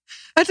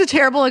 That's a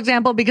terrible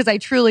example because I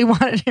truly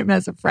wanted him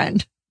as a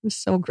friend. It was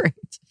so great.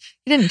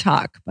 He didn't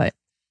talk, but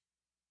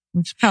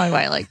which is probably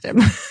why I liked him.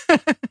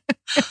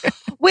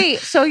 Wait,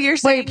 so you're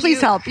saying... Wait,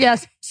 please help.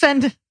 Yes,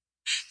 send...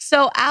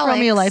 So Alex... Throw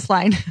me a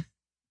lifeline.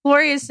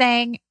 Lori is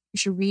saying you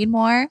should read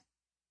more.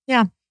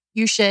 Yeah.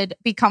 You should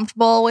be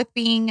comfortable with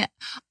being...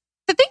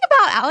 The thing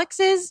about Alex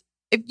is,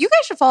 if you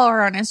guys should follow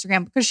her on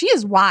Instagram because she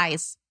is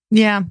wise.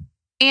 Yeah.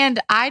 And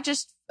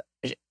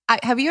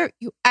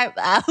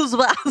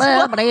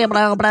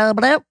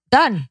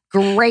Done.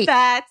 Great.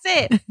 That's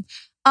it.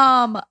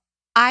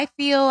 I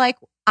feel like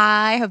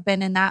I have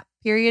been in that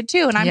period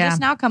too. And I'm just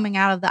now coming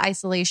out of the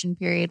isolation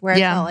period where I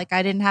felt like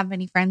I didn't have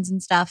many friends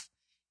and stuff.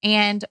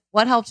 And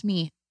what helped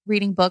me?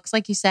 Reading books,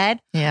 like you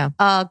said. Yeah.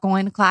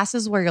 Going to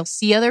classes where you'll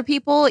see other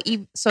people.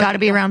 So got to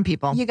be around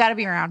people. You got to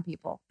be around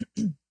people.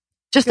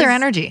 Just their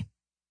energy.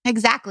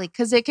 Exactly.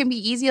 Because it can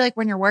be easy, like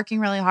when you're working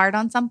really hard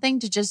on something,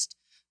 to just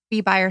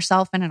be by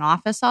yourself in an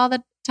office all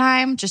the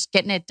time, just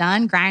getting it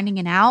done, grinding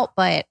it out.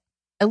 But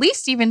at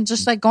least even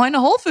just like going to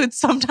Whole Foods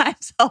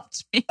sometimes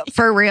helped me.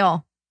 For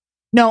real.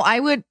 No,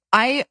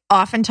 I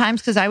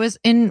oftentimes, because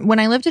when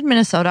I lived in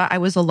Minnesota, I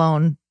was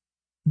alone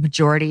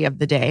majority of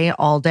the day,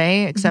 all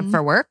day, except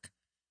for work.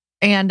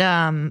 And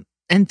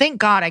thank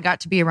God I got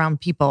to be around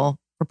people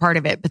for part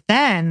of it. But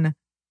then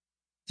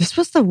this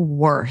was the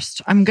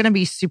worst. I'm going to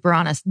be super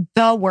honest.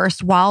 The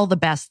worst while the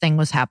best thing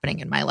was happening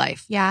in my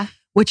life. Yeah.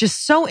 Which is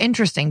so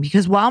interesting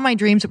because while my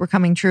dreams were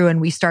coming true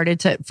and we started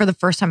to, for the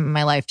first time in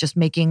my life, just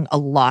making a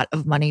lot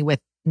of money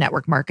with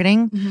network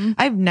marketing,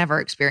 I've never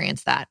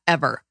experienced that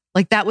ever.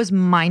 Like, that was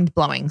mind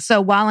blowing. So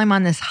while I'm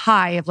on this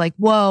high of like,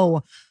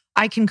 whoa,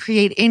 I can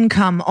create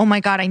income. Oh my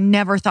God, I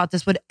never thought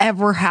this would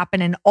ever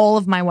happen in all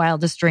of my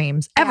wildest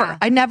dreams. Ever. Yeah.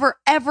 I never,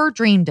 ever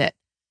dreamed it.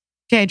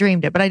 Okay, I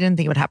dreamed it, but I didn't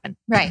think it would happen.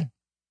 Right.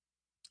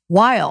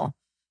 While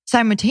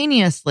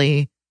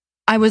simultaneously,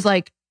 I was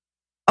like,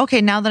 okay,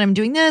 now that I'm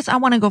doing this, I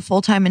want to go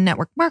full-time in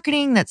network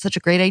marketing. That's such a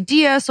great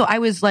idea. So I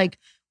was like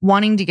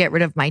wanting to get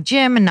rid of my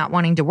gym and not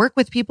wanting to work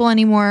with people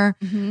anymore.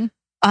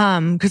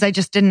 Because I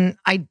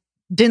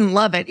didn't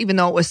love it, even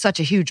though it was such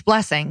a huge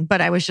blessing.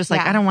 But I was just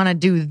like, I don't want to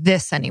do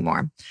this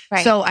anymore.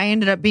 Right. So I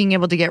ended up being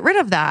able to get rid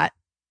of that.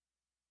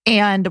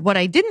 And what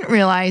I didn't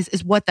realize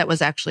is what that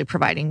was actually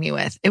providing me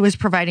with. It was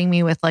providing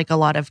me with like a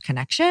lot of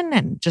connection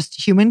and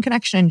just human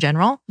connection in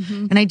general.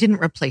 And I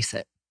didn't replace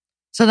it.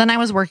 So then I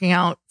was working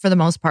out for the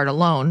most part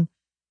alone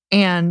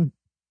and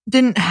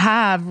didn't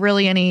have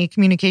really any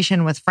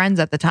communication with friends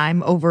at the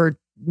time over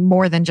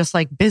more than just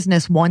like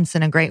business once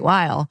in a great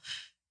while.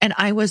 And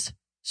I was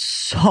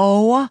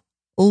so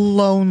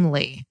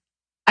lonely.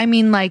 I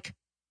mean, like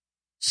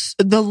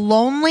the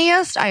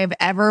loneliest I have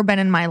ever been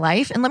in my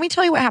life. And let me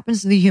tell you what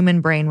happens to the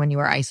human brain when you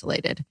are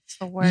isolated. It's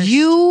the worst.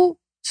 You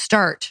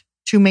start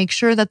to make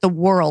sure that the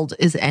world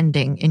is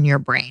ending in your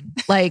brain.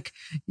 Like,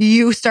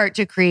 you start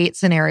to create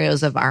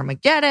scenarios of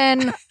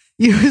Armageddon.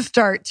 You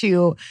start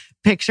to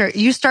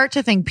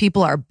think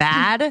people are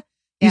bad.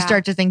 You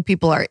start to think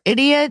people are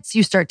idiots.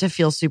 You start to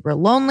feel super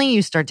lonely.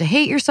 You start to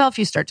hate yourself.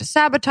 You start to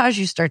sabotage.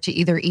 You start to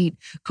either eat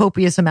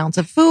copious amounts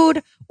of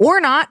food or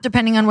not,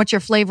 depending on what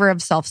your flavor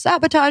of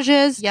self-sabotage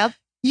is. Yep.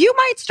 You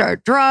might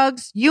start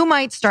drugs. You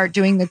might start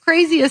doing the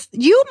craziest.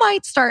 You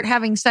might start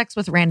having sex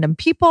with random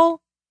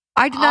people.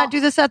 I did not do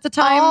this at the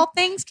time. All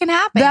things can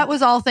happen. That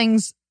was all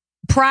things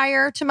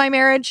prior to my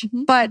marriage,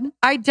 but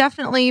I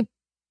definitely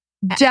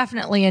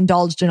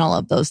indulged in all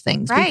of those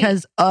things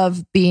because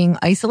of being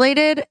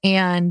isolated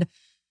and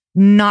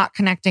not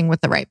connecting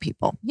with the right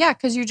people. Yeah,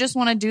 because you just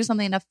want to do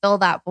something to fill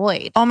that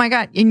void. Oh my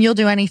God. And you'll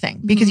do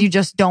anything because you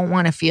just don't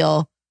want to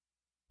feel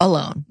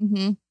alone.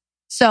 Mm-hmm.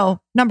 So,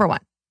 number one,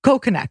 go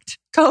connect.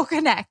 Go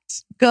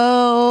connect.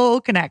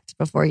 Go connect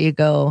before you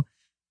go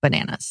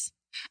bananas.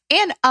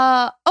 And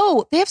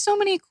they have so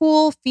many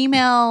cool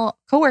female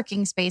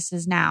co-working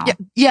spaces now. Yeah,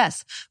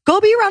 yes.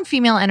 Go be around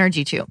female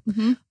energy too.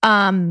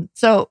 Mm-hmm.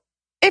 So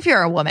if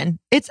you're a woman,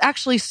 it's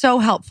actually so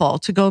helpful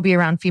to go be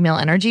around female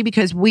energy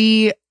because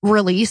we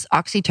release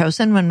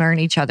oxytocin when we're in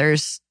each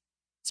other's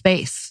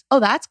space. Oh,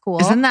 that's cool.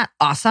 Isn't that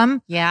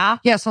awesome? Yeah.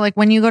 Yeah. So like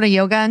when you go to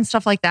yoga and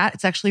stuff like that,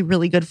 it's actually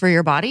really good for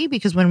your body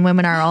because when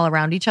women are all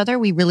around each other,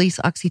 we release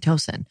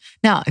oxytocin.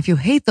 Now, if you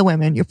hate the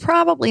women, you're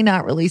probably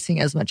not releasing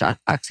as much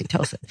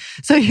oxytocin.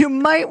 So you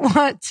might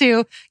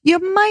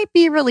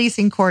be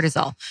releasing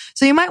cortisol.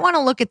 So you might want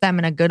to look at them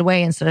in a good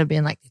way instead of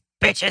being like,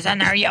 bitches in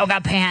their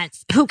yoga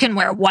pants. Who can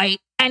wear white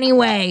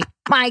anyway?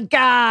 My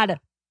God.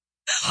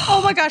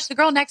 Oh my gosh, the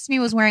girl next to me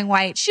was wearing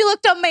white. She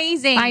looked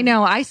amazing. I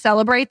know. I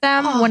celebrate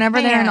them. Oh,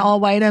 Whenever they're in man. all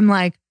white, I'm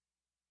like,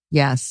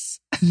 yes,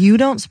 you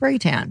don't spray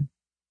tan.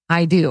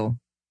 I do.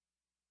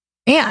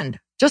 And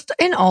just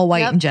in all white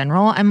Yep. in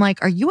general, I'm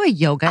like, are you a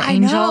yoga I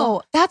angel?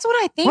 know. That's what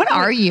I think. What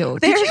are you?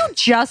 Did There's- you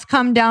just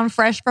come down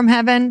fresh from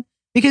heaven?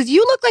 Because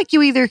you look like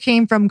you either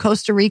came from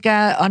Costa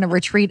Rica on a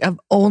retreat of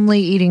only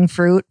eating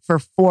fruit for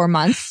 4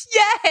 months.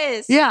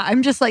 Yes. Yeah.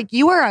 I'm just like,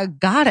 you are a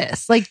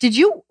goddess. Like, were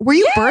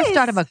you birthed Yes.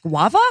 out of a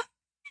guava?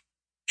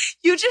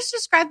 You just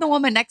described the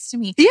woman next to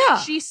me. Yeah.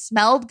 She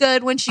smelled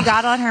good when she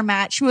got on her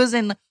mat. She was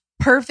in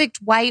perfect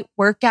white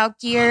workout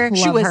gear.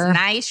 She Love was her.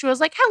 nice. She was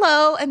like,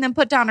 hello, and then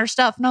put down her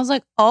stuff. And I was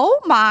like,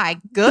 oh my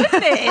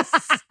goodness.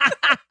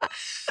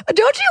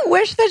 Don't you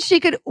wish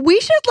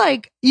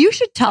that you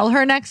should tell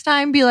her next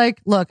time, be like,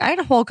 look, I had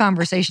a whole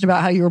conversation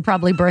about how you were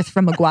probably birthed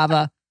from a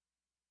guava.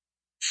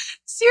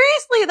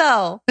 Seriously,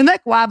 though. And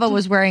that guava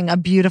was wearing a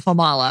beautiful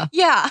mala.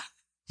 Yeah.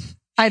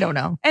 I don't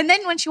know. And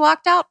then when she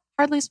walked out,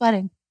 hardly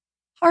sweating.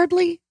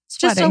 Hardly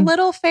Just sweating. a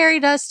little fairy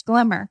dust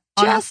glimmer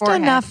on her Just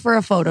forehead. enough for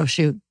a photo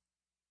shoot.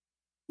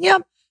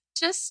 Yep.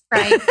 Just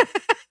right.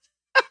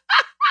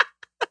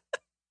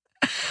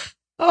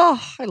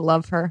 Oh, I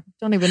love her.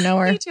 Don't even know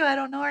her. Me too. I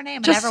don't know her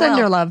name. Just send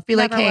her love. Be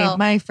like, Never hey, will.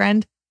 my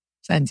friend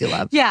sends you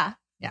love. Yeah.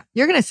 Yeah.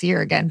 You're going to see her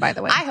again, by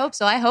the way. I hope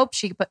so. I hope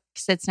she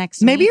sits next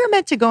to Maybe me. you're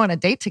meant to go on a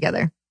date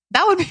together.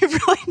 That would be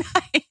really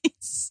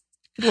nice.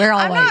 Wear all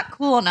I'm white. not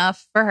cool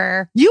enough for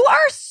her. You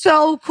are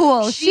so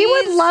cool. She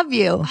would She's- love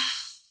you.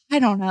 I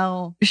don't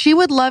know. She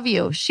would love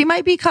you. She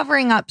might be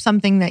covering up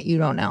something that you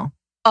don't know.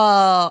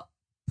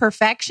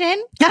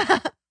 Perfection.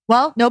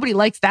 Well, nobody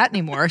likes that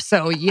anymore.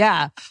 So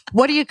yeah.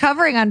 What are you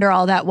covering under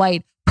all that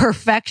white?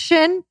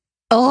 Perfection?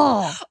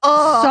 Oh,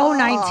 so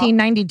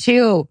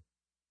 1992.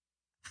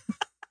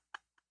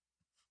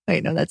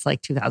 Wait, no, that's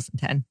like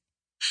 2010.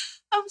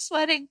 I'm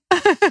sweating.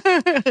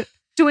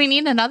 Do we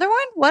need another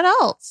one? What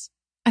else?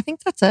 I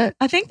think that's it.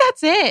 I think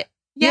that's it.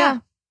 Yeah.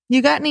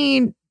 You got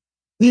any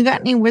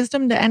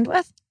wisdom to end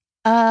with?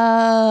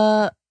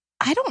 I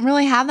don't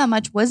really have that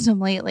much wisdom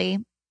lately.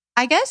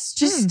 I guess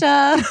just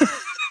I'm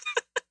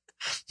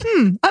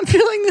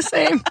feeling the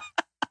same. hey,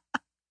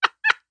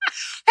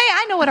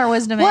 I know what our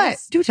wisdom What?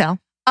 is. Do tell.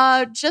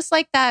 Just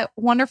like that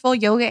wonderful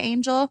yoga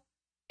angel,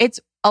 it's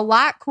a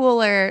lot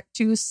cooler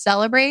to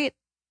celebrate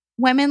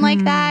women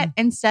like that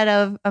instead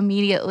of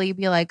immediately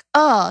be like,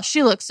 oh,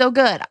 she looks so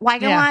good. Why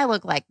don't Yeah. I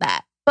look like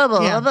that? Blah,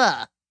 blah, Yeah. blah,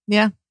 blah.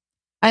 Yeah.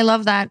 I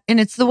love that. And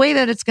it's the way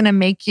that it's going to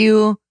make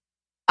you,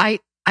 I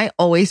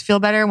always feel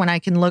better when I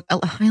can look,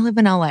 I live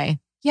in LA.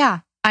 Yeah.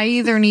 I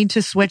either need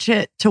to switch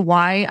it to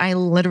why I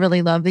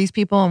literally love these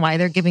people and why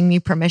they're giving me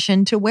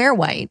permission to wear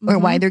white or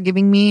why they're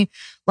giving me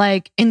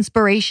like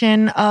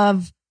inspiration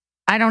of,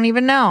 I don't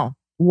even know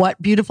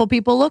what beautiful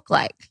people look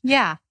like.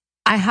 Yeah.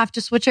 I have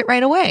to switch it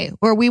right away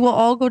or we will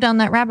all go down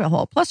that rabbit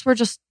hole. Plus we're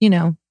just,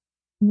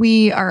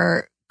 we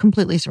are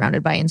completely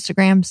surrounded by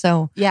Instagram.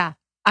 So Yeah.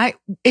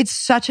 it's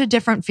such a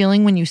different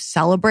feeling when you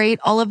celebrate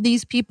all of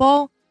these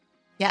people.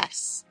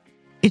 Yes.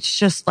 It's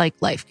just like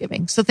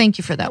life-giving. So thank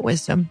you for that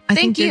wisdom. I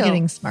think Thank you're you.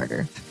 getting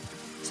smarter.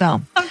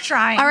 So, I'm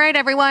trying. all right,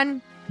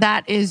 everyone.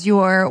 That is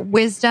your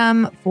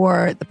wisdom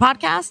for the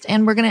podcast.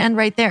 And we're going to end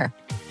right there.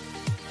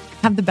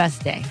 Have the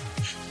best day.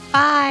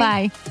 Bye.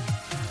 Bye.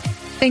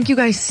 Thank you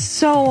guys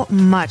so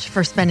much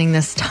for spending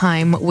this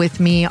time with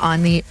me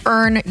on the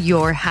Earn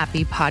Your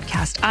Happy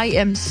podcast. I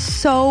am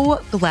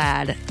so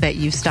glad that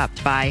you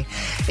stopped by.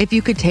 If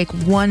you could take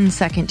 1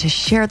 second to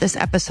share this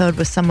episode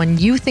with someone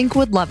you think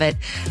would love it,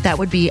 that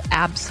would be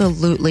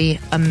absolutely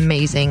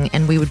amazing.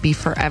 And we would be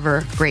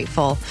forever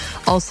grateful.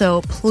 Also,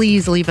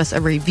 please leave us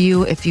a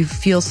review if you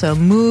feel so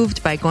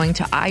moved by going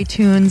to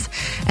iTunes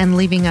and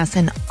leaving us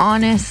an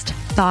honest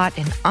thought,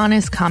 an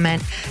honest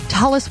comment.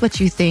 Tell us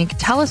what you think.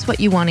 Tell us what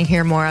you want to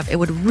hear more of. It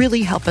would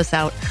really help us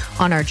out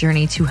on our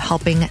journey to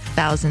helping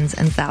thousands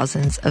and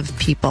thousands of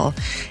people.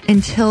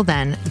 Until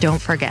then,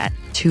 don't forget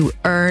to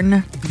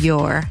earn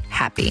your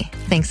happy.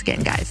 Thanks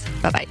again, guys.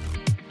 Bye-bye.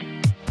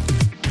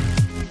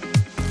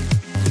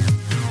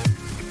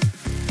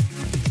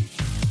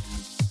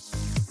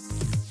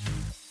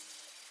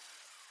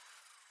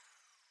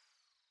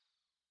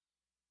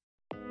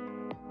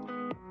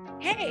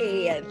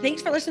 Hey,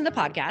 thanks for listening to the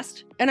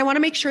podcast. And I want to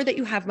make sure that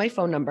you have my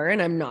phone number,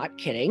 and I'm not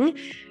kidding.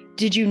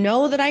 Did you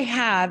know that I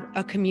have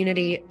a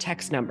community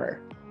text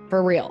number?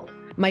 For real.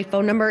 My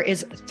phone number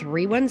is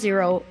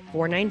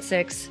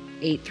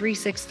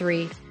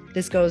 310-496-8363.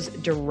 This goes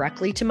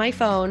directly to my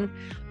phone.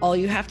 All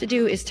you have to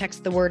do is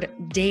text the word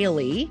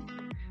daily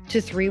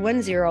to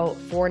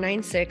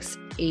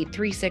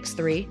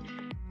 310-496-8363.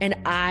 And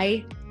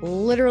I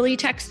literally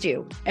text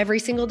you every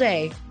single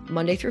day,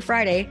 Monday through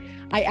Friday.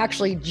 I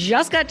actually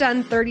just got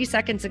done 30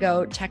 seconds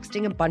ago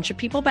texting a bunch of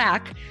people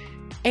back,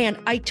 and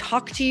I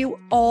talk to you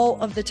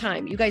all of the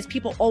time. You guys,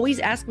 people always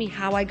ask me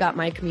how I got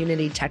my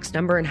community text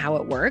number and how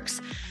it works.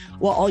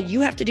 Well, all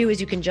you have to do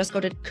is you can just go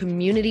to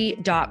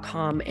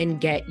community.com and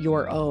get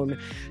your own.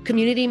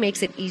 Community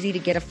makes it easy to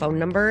get a phone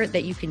number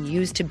that you can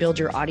use to build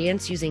your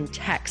audience using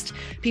text.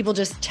 People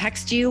just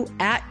text you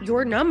at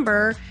your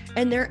number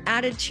and they're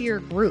added to your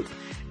group.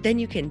 Then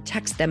you can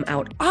text them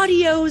out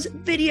audios,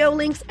 video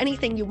links,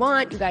 anything you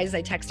want. You guys,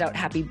 I text out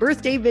happy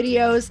birthday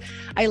videos.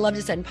 I love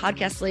to send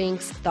podcast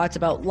links, thoughts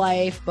about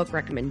life, book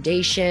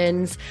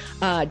recommendations,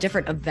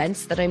 different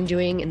events that I'm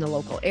doing in the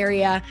local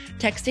area.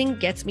 Texting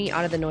gets me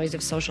out of the noise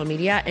of social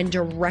media and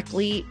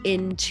directly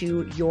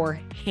into your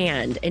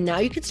hand. And now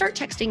you can start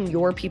texting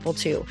your people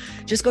too.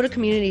 Just go to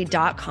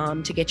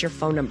community.com to get your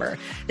phone number.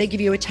 They give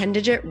you a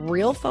 10-digit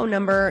real phone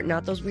number,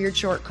 not those weird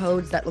short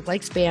codes that look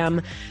like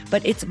spam,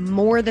 but it's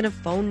more than a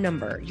phone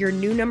number. Your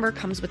new number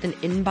comes with an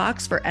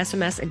inbox for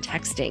SMS and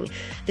texting.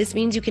 This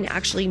means you can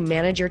actually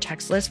manage your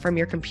text list from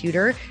your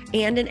computer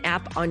and an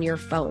app on your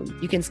phone.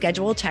 You can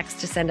schedule text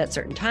to send at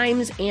certain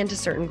times and to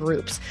certain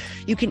groups.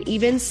 You can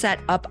even set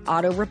up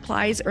auto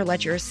replies or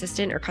let your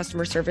assistant or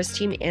customer service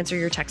team answer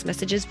your text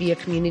messages via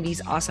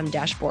Community's awesome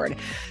dashboard.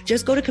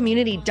 Just go to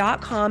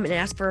community.com and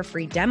ask for a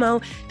free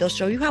demo. They'll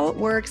show you how it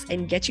works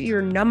and get you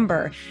your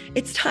number.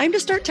 It's time to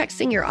start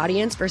texting your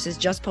audience versus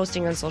just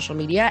posting on social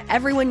media.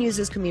 Everyone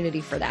uses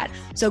Community for that.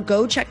 So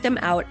go check them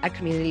out at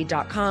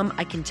community.com.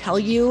 I can tell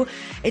you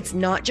it's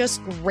not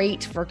just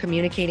great for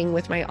communicating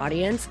with my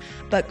audience,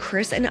 but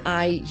Chris and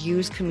I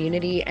use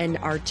Community and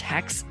our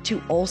texts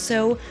to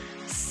also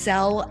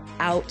sell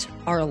out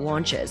our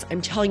launches.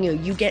 I'm telling you,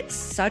 you get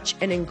such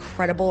an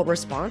incredible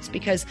response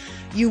because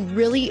you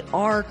really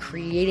are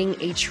creating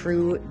a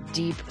true,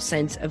 deep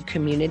sense of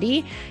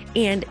community.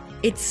 And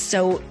it's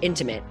so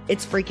intimate.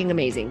 It's freaking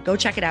amazing. Go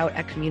check it out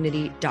at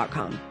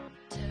community.com.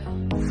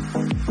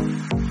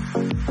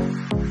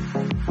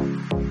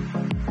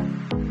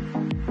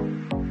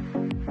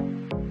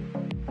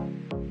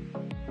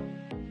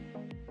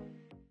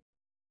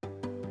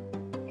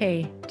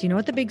 Hey, do you know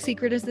what the big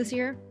secret is this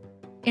year?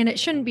 And it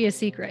shouldn't be a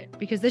secret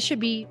because this should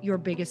be your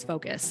biggest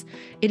focus.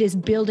 It is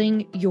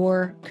building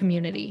your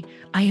community.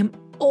 I am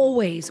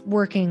always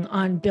working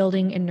on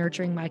building and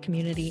nurturing my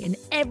community, and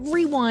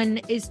everyone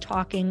is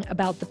talking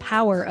about the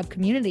power of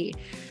community.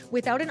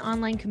 Without an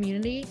online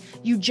community,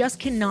 you just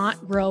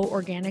cannot grow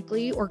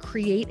organically or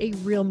create a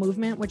real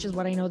movement, which is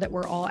what I know that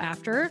we're all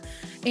after.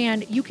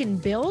 And you can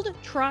build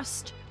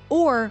trust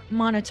or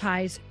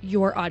monetize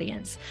your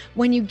audience.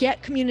 When you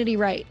get community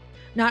right,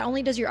 not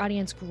only does your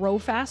audience grow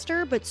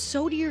faster, but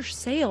so do your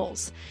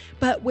sales.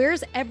 But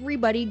where's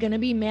everybody going to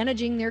be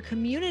managing their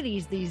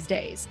communities these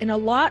days? And a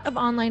lot of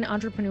online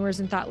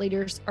entrepreneurs and thought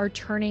leaders are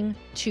turning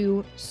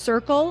to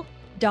Circle.so.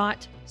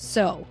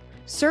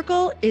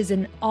 Circle is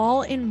an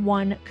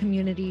all-in-one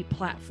community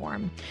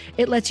platform.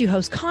 It lets you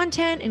host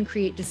content and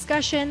create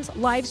discussions,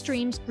 live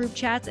streams, group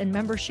chats, and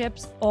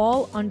memberships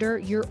all under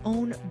your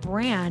own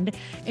brand.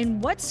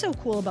 And what's so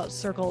cool about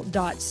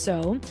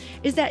Circle.so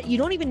is that you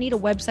don't even need a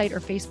website or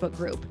Facebook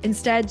group.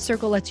 Instead,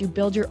 Circle lets you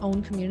build your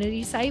own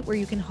community site where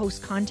you can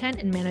host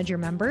content and manage your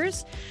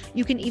members.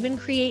 You can even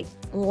create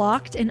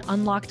locked and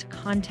unlocked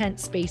content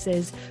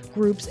spaces,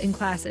 groups, and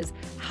classes.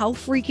 How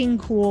freaking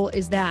cool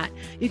is that?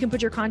 You can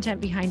put your content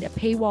behind a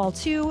paywall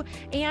too,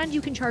 and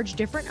you can charge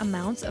different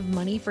amounts of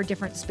money for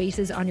different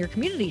spaces on your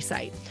community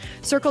site.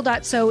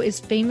 Circle.so is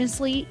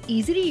famously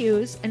easy to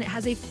use, and it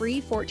has a free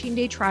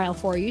 14-day trial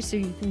for you, so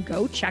you can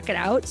go check it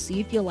out, see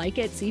if you like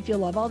it, see if you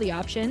love all the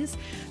options.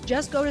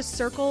 Just go to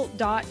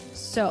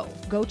Circle.so.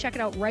 Go check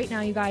it out right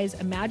now, you guys.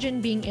 Imagine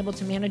being able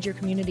to manage your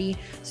community,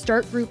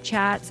 start group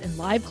chats and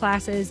live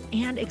classes,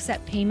 and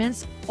accept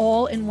payments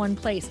all in one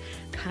place.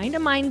 Kind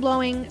of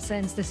mind-blowing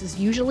since this is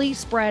usually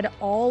spread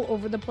all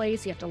over the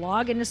place. You have to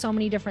log into so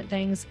many different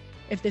things.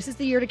 If this is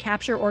the year to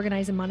capture,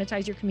 organize, and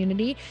monetize your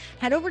community,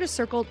 head over to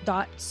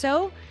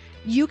Circle.so.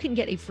 You can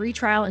get a free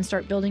trial and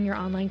start building your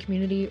online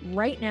community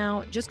right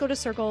now. Just go to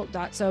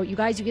Circle.so. You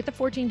guys, you get the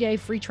 14-day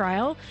free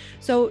trial.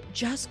 So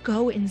just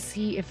go and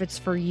see if it's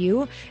for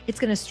you. It's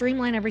going to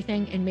streamline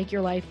everything and make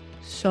your life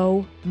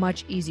so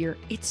much easier.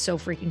 It's so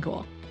freaking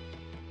cool.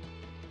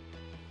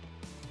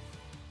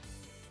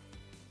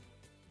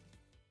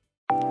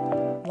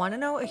 Want to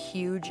know a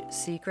huge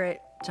secret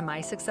to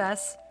my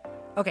success?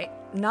 Okay,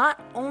 not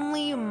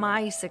only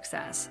my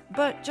success,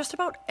 but just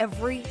about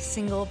every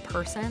single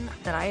person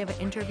that I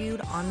have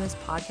interviewed on this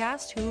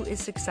podcast who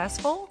is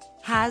successful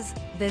has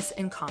this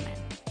in common.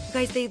 You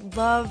guys, they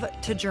love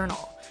to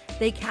journal.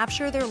 They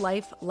capture their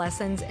life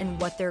lessons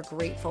and what they're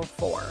grateful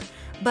for.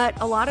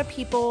 But a lot of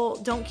people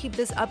don't keep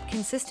this up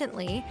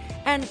consistently,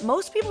 and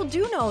most people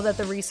do know that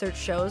the research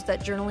shows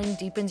that journaling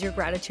deepens your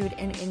gratitude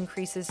and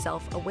increases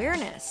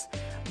self-awareness.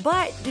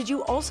 But did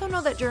you also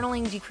know that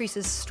journaling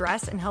decreases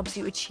stress and helps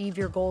you achieve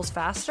your goals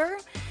faster?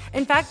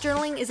 In fact,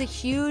 journaling is a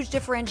huge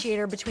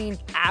differentiator between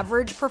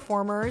average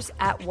performers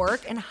at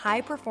work and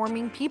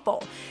high-performing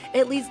people.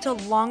 It leads to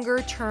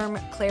longer-term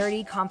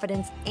clarity,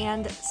 confidence,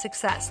 and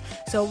success.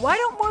 So why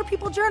don't more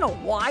people journal?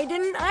 Why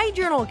didn't I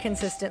journal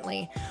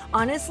consistently?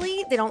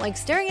 Honestly, they don't like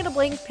staring at a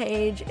blank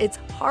page. It's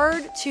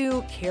hard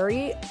to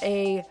carry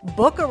a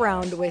book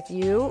around with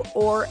you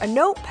or a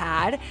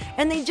notepad,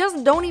 and they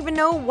just don't even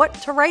know what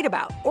to write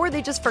about, or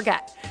they just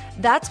forget.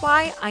 That's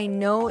why I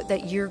know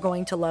that you're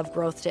going to love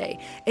Growth Day.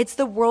 It's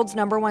the world's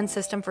 #1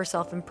 system for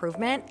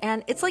self-improvement,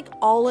 and it's like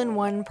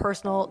all-in-one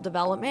personal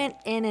development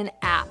in an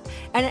app.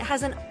 And it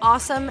has an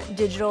awesome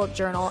digital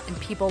journal, and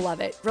people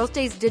love it. Growth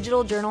Day's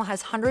digital journal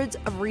has hundreds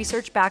of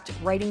research-backed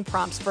writing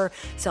prompts for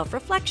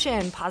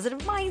self-reflection, positive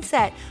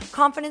mindset,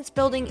 confidence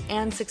building,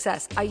 and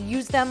success. I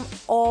use them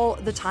all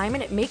the time,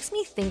 and it makes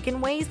me think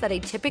in ways that I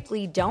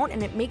typically don't,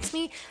 and it makes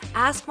me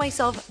ask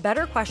myself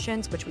better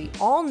questions, which we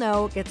all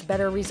know gets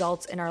better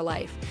results in our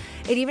life.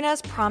 It even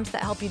has prompts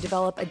that help you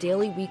develop a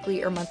daily,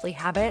 weekly, or monthly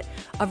habit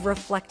of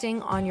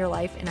reflecting on your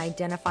life and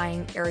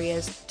identifying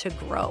areas to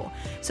grow.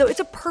 So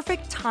it's a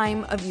perfect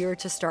time of year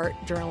to start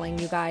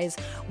journaling, you guys.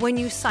 When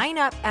you sign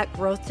up at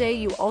Growth Day,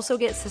 you also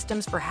get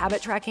systems for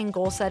habit tracking,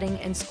 goal setting,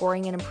 and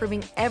scoring, and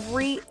improving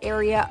every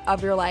area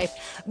of your life.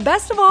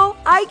 Best of all,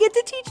 I get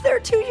to teach there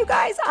too, you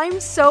guys. I'm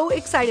so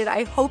excited.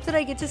 I hope that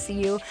I get to see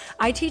you.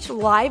 I teach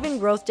live in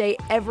Growth Day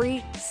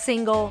every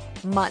single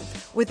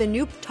month with a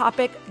new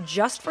topic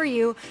just for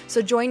you.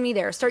 So join me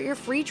there. Start your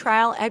free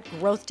trial at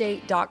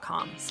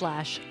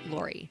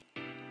growthday.com/Lori.